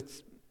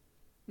that's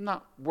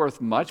not worth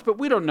much, but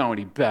we don't know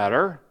any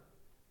better.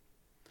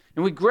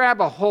 And we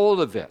grab a hold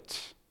of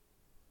it.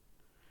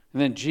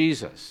 And then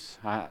Jesus,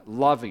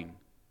 loving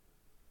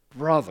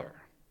brother,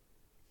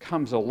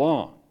 comes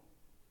along.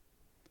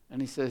 And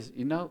he says,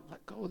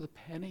 let go of the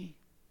penny.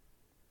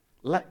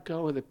 Let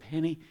go of the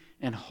penny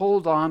and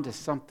hold on to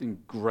something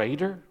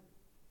greater.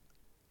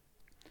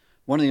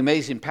 One of the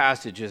amazing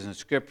passages in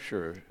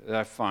Scripture that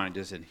I find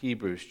is in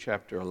Hebrews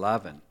chapter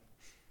 11.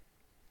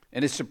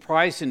 And it's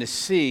surprising to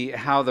see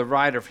how the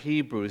writer of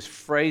Hebrews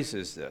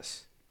phrases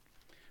this.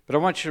 But I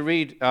want you to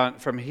read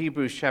from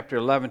Hebrews chapter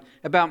 11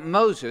 about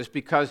Moses,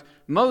 because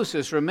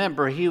Moses,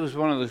 remember, he was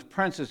one of those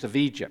princes of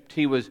Egypt.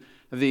 He was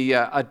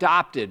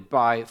adopted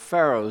by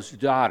Pharaoh's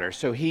daughter.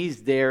 So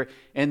he's there,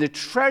 and the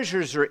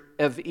treasures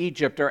of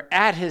Egypt are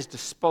at his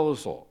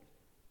disposal.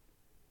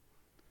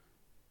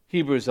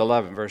 Hebrews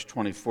 11, verse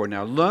 24.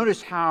 Now,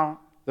 notice how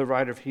the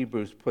writer of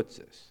Hebrews puts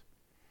this.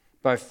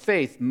 By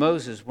faith,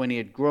 Moses, when he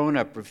had grown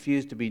up,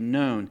 refused to be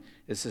known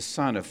as the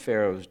son of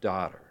Pharaoh's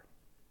daughter.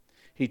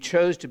 He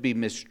chose to be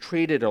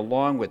mistreated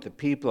along with the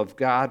people of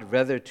God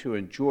rather to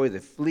enjoy the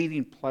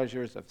fleeting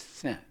pleasures of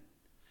sin.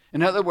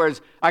 In other words,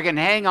 I can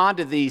hang on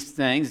to these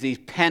things, these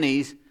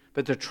pennies,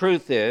 but the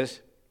truth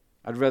is,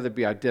 I'd rather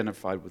be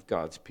identified with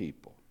God's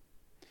people.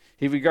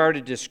 He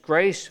regarded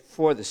disgrace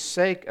for the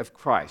sake of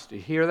Christ. Do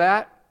you hear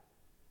that?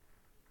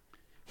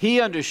 He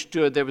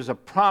understood there was a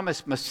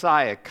promised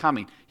Messiah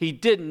coming. He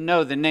didn't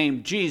know the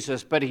name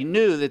Jesus, but he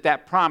knew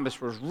that promise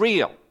was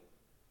real.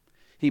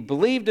 He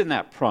believed in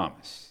that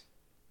promise.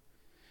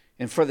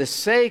 And for the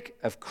sake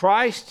of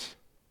Christ,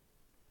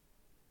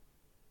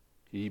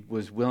 he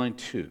was willing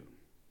to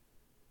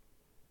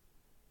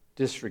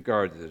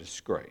disregard the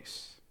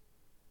disgrace,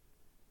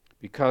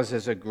 because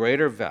there's a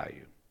greater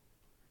value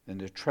than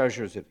the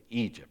treasures of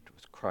Egypt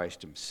was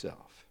Christ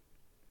himself,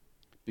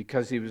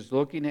 because he was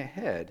looking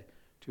ahead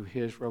to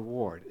his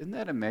reward. Isn't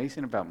that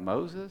amazing about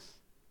Moses?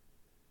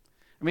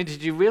 I mean,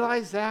 did you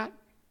realize that?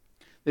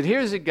 That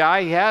here's a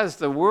guy, he has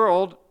the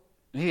world,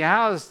 he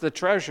has the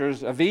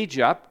treasures of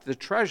Egypt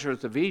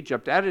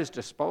at his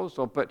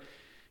disposal, but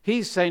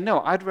he's saying,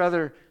 no, I'd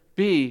rather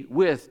be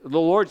with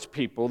the Lord's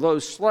people,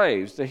 those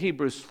slaves, the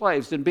Hebrew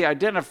slaves, and be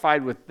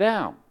identified with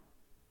them.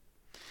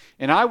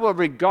 And I will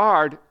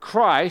regard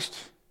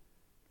Christ,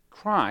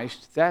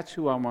 that's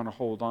who I want to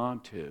hold on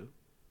to.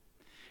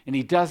 And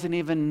he doesn't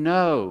even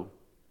know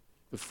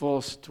the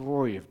full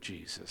story of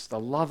Jesus, the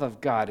love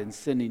of God in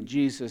sending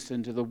Jesus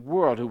into the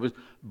world, who was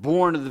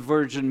born of the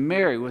Virgin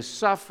Mary, was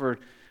suffered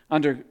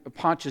under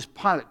Pontius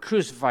Pilate,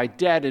 crucified,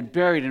 dead, and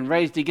buried, and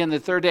raised again the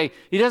third day.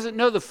 He doesn't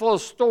know the full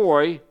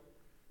story,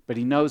 but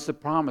he knows the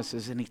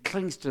promises, and he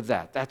clings to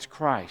that. That's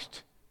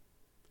Christ.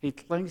 He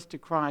clings to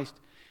Christ,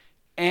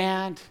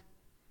 and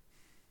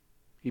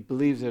he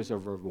believes there's a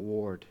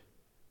reward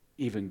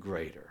even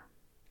greater.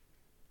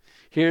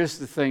 Here's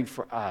the thing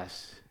for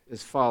us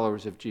as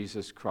followers of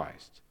Jesus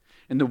Christ.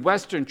 In the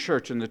Western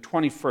church in the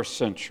 21st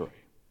century,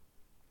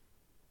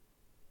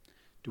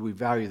 do we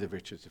value the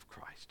riches of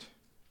Christ?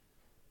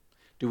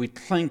 Do we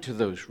cling to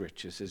those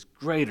riches as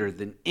greater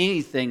than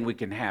anything we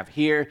can have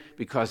here?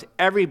 Because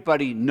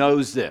everybody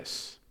knows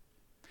this.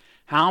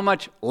 How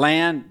much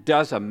land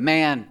does a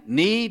man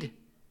need?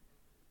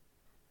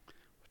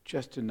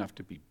 Just enough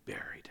to be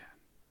buried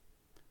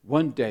in.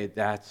 One day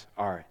that's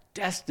our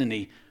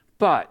destiny,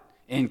 but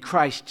in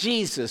Christ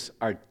Jesus,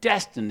 our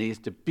destiny is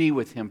to be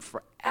with him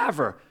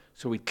forever.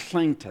 So we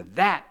cling to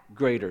that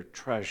greater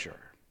treasure.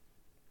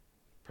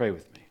 Pray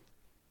with me.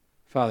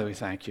 Father, we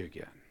thank you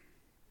again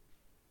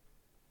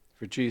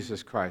for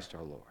Jesus Christ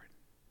our Lord.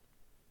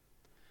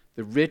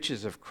 The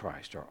riches of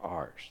Christ are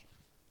ours.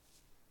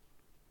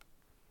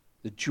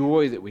 The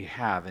joy that we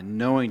have in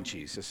knowing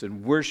Jesus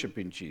and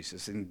worshiping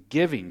Jesus and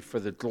giving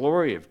for the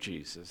glory of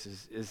Jesus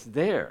is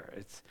there.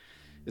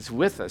 It's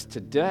with us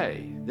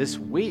today, this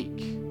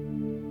week.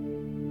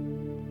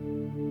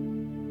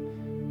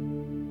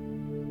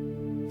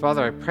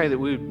 Father, I pray that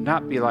we would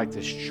not be like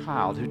this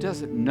child who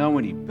doesn't know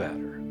any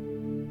better,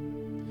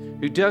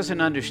 who doesn't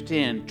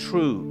understand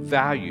true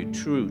value,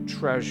 true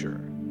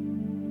treasure.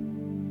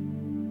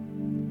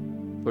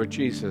 Lord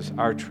Jesus,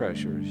 our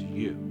treasure is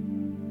you.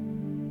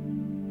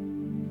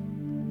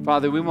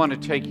 Father, we want to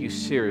take you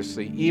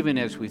seriously, even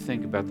as we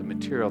think about the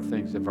material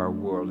things of our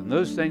world. And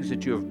those things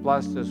that you have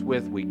blessed us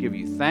with, we give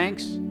you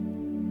thanks,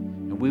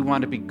 and we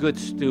want to be good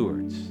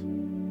stewards.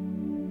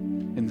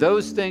 And And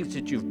those things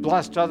that you've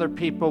blessed other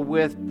people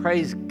with,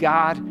 praise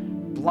God,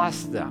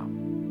 bless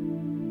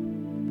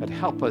them. But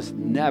help us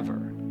never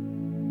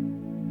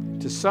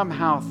to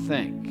somehow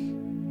think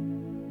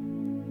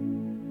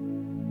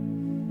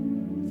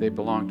they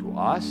belong to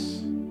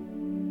us,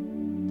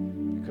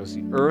 because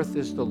the earth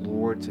is the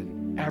Lord's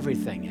and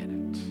everything in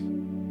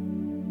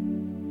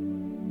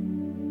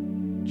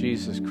it.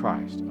 Jesus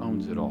Christ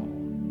owns it all.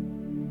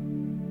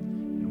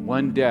 And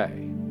one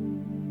day,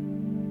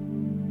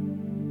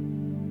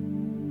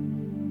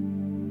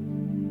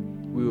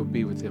 we will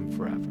be with him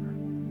forever.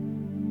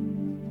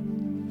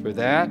 For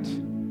that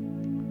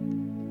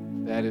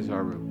is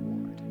our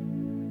reward.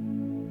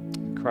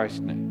 In Christ's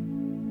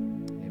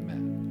name,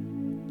 amen.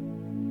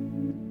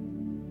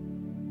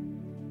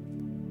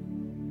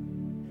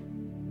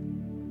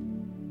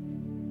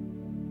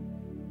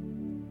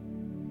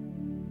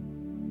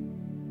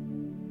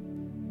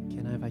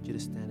 Can I invite you to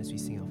stand as we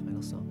sing our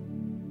final song?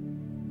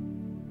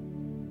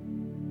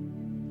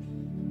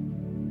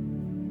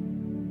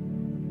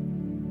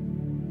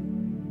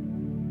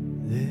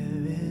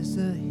 There is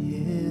a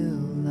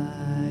hill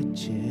I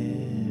cherish,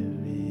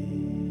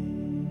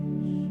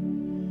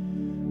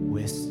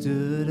 where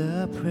stood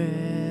a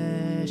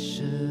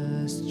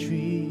precious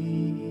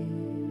tree,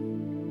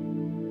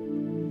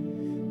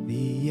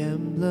 the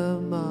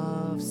emblem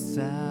of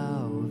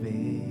salvation,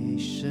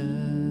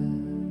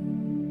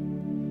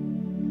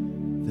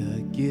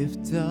 the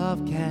gift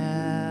of Calvary.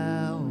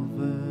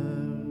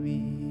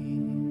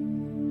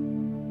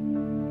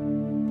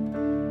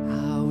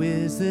 How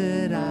is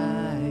it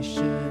I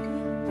should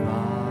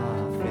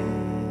profit?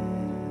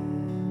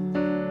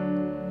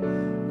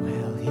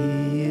 Well,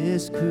 he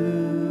is crucified,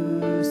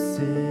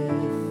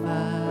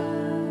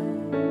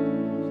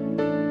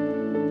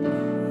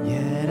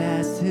 yet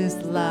as his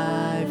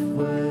life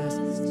was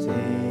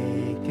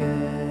taken,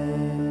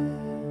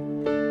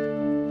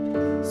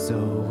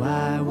 so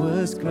I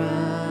was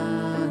granted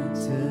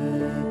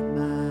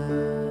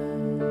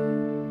mine.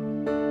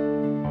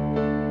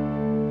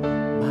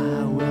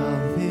 My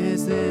wealth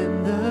is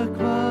in the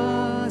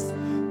cross.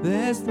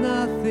 There's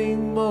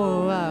nothing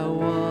more I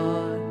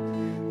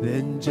want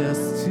than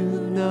just to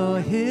know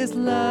his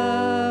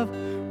love.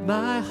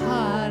 My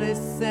heart is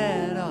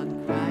set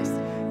on Christ,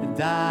 and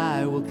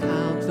I will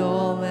count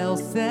all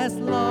else as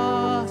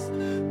lost.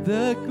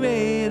 The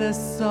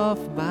greatest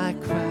of my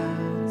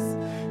crowns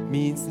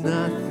means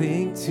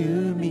nothing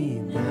to me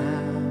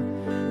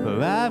now,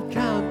 for I've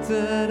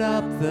counted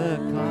up the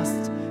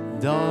cost,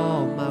 and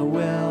all my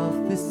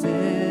wealth is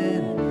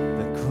in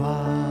the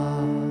cross.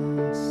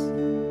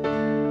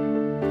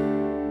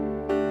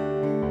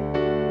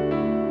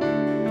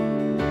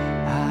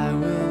 I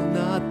will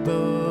not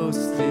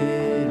boast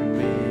in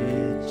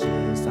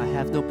riches. I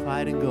have no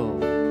pride in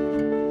gold.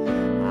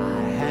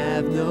 I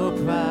have no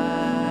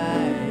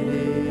pride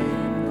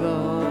in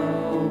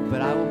gold,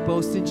 but I will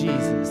boast in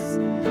Jesus.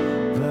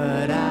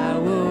 But I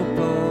will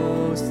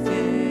boast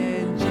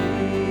in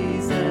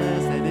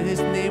Jesus and in his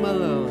name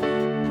alone.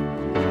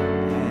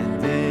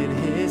 And in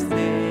his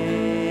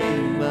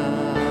name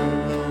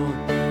alone.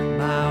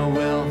 My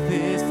wealth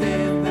is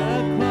in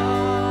the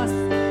cross.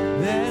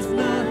 There's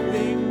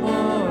nothing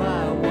more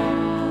I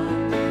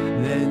want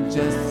than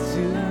just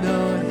to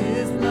know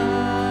his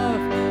love.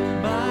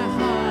 My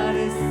heart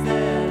is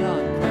set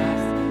on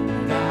Christ,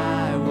 and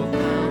I will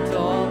count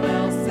all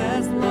else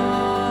as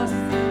lost.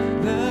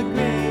 The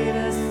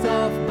greatest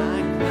of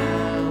my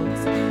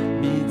crowns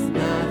means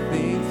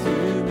nothing to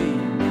me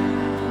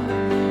now,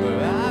 for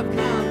I've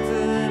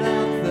counted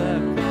up the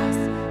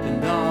cost,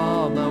 and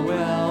all my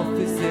wealth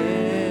is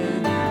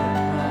in the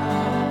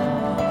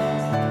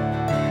cross.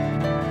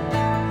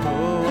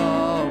 Oh,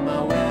 all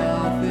my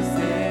wealth is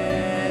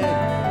in the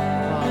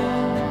cross.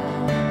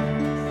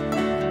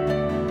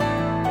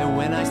 And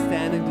when I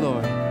stand in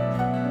glory,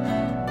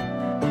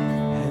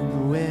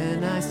 and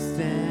when I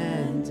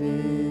stand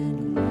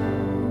in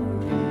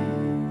glory,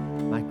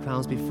 my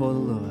crown's before the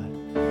Lord,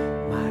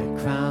 my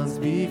crown's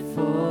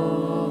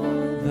before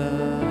the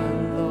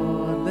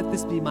Lord. Let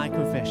this be my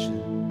confession.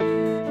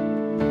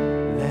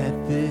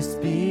 Let this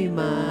be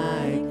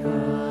my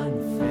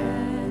confession.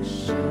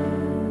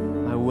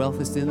 My wealth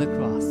is in the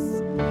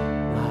cross.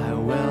 My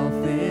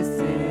wealth is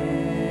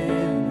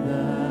in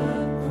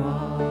the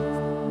cross.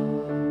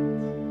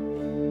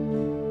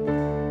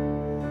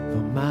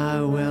 For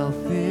my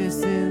wealth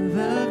is in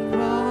the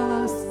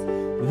cross.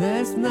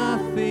 There's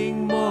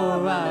nothing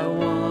more I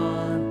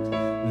want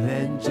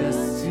than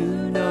just to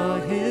know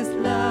his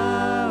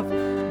love.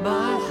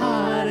 My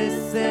heart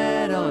is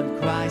set on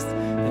Christ,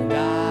 and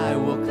I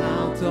will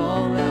count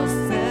all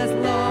else as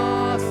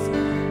lost.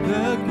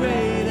 The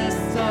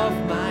greatest of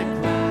my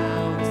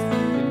crowns,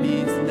 it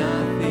means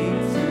nothing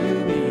to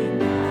me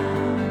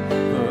now,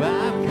 for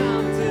I've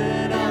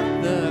counted up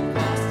the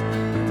cost,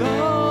 and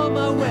all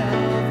my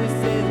wealth is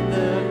in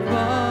the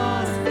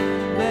cross.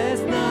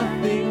 There's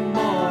nothing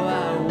more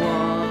I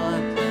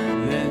want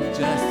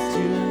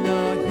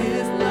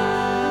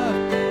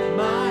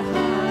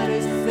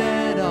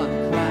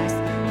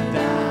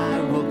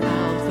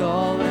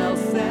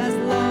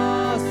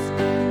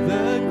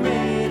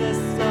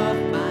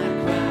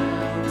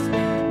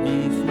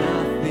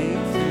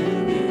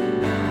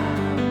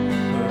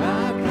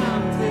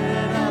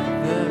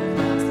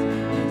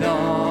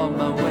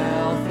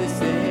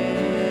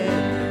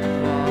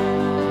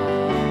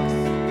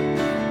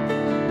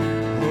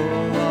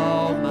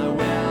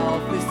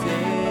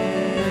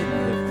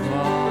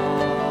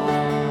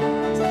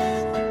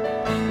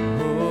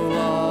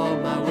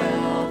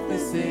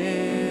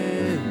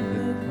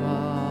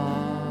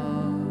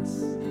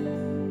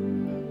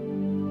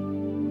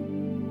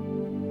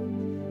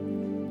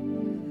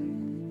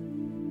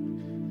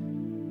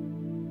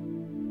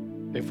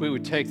if we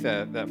would take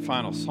that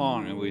final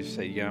song and we'd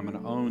say, yeah, I'm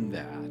going to own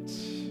that,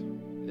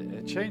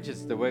 it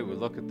changes the way we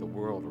look at the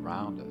world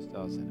around us,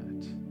 doesn't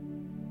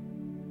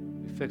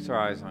it? We fix our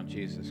eyes on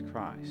Jesus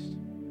Christ.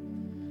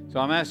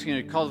 So I'm asking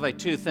you to cultivate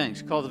two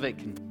things. Cultivate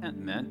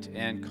contentment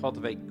and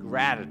cultivate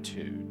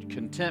gratitude.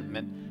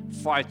 Contentment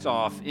fights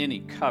off any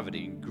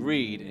coveting,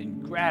 greed,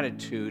 and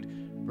gratitude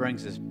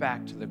brings us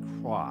back to the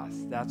cross.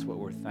 That's what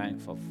we're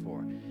thankful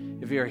for.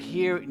 If you're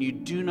here and you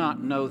do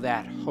not know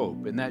that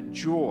hope and that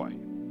joy,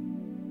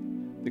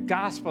 the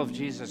gospel of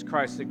Jesus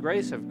Christ, the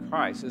grace of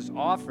Christ is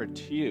offered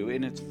to you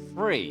and it's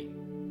free.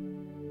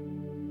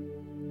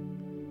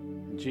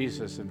 And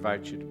Jesus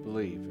invites you to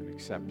believe and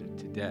accept it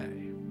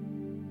today.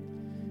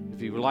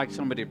 If you would like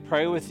somebody to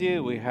pray with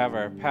you, we have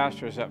our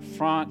pastors up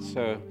front.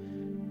 So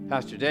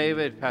Pastor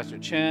David, Pastor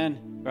Chen,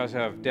 we also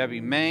have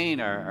Debbie Main,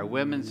 our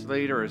women's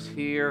leader, is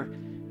here.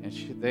 And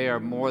they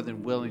are more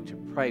than willing to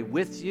pray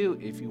with you.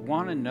 If you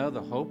want to know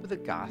the hope of the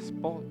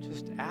gospel,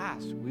 just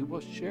ask. We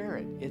will share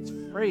it. It's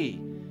free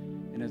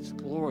and it's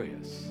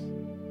glorious.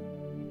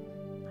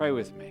 Pray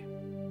with me.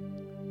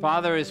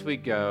 Father, as we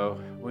go,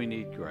 we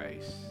need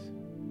grace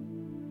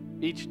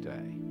each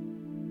day.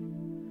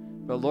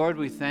 But Lord,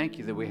 we thank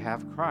you that we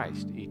have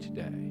Christ each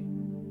day.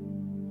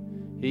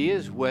 He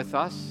is with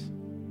us,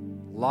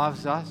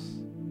 loves us,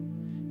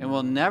 and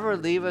will never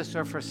leave us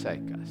or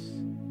forsake us.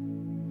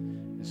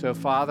 And so,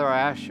 Father,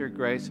 I ask your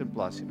grace and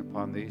blessing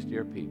upon these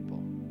dear people.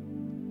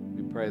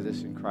 We pray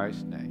this in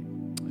Christ's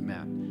name.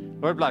 Amen.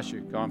 Lord bless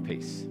you. Go in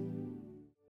peace.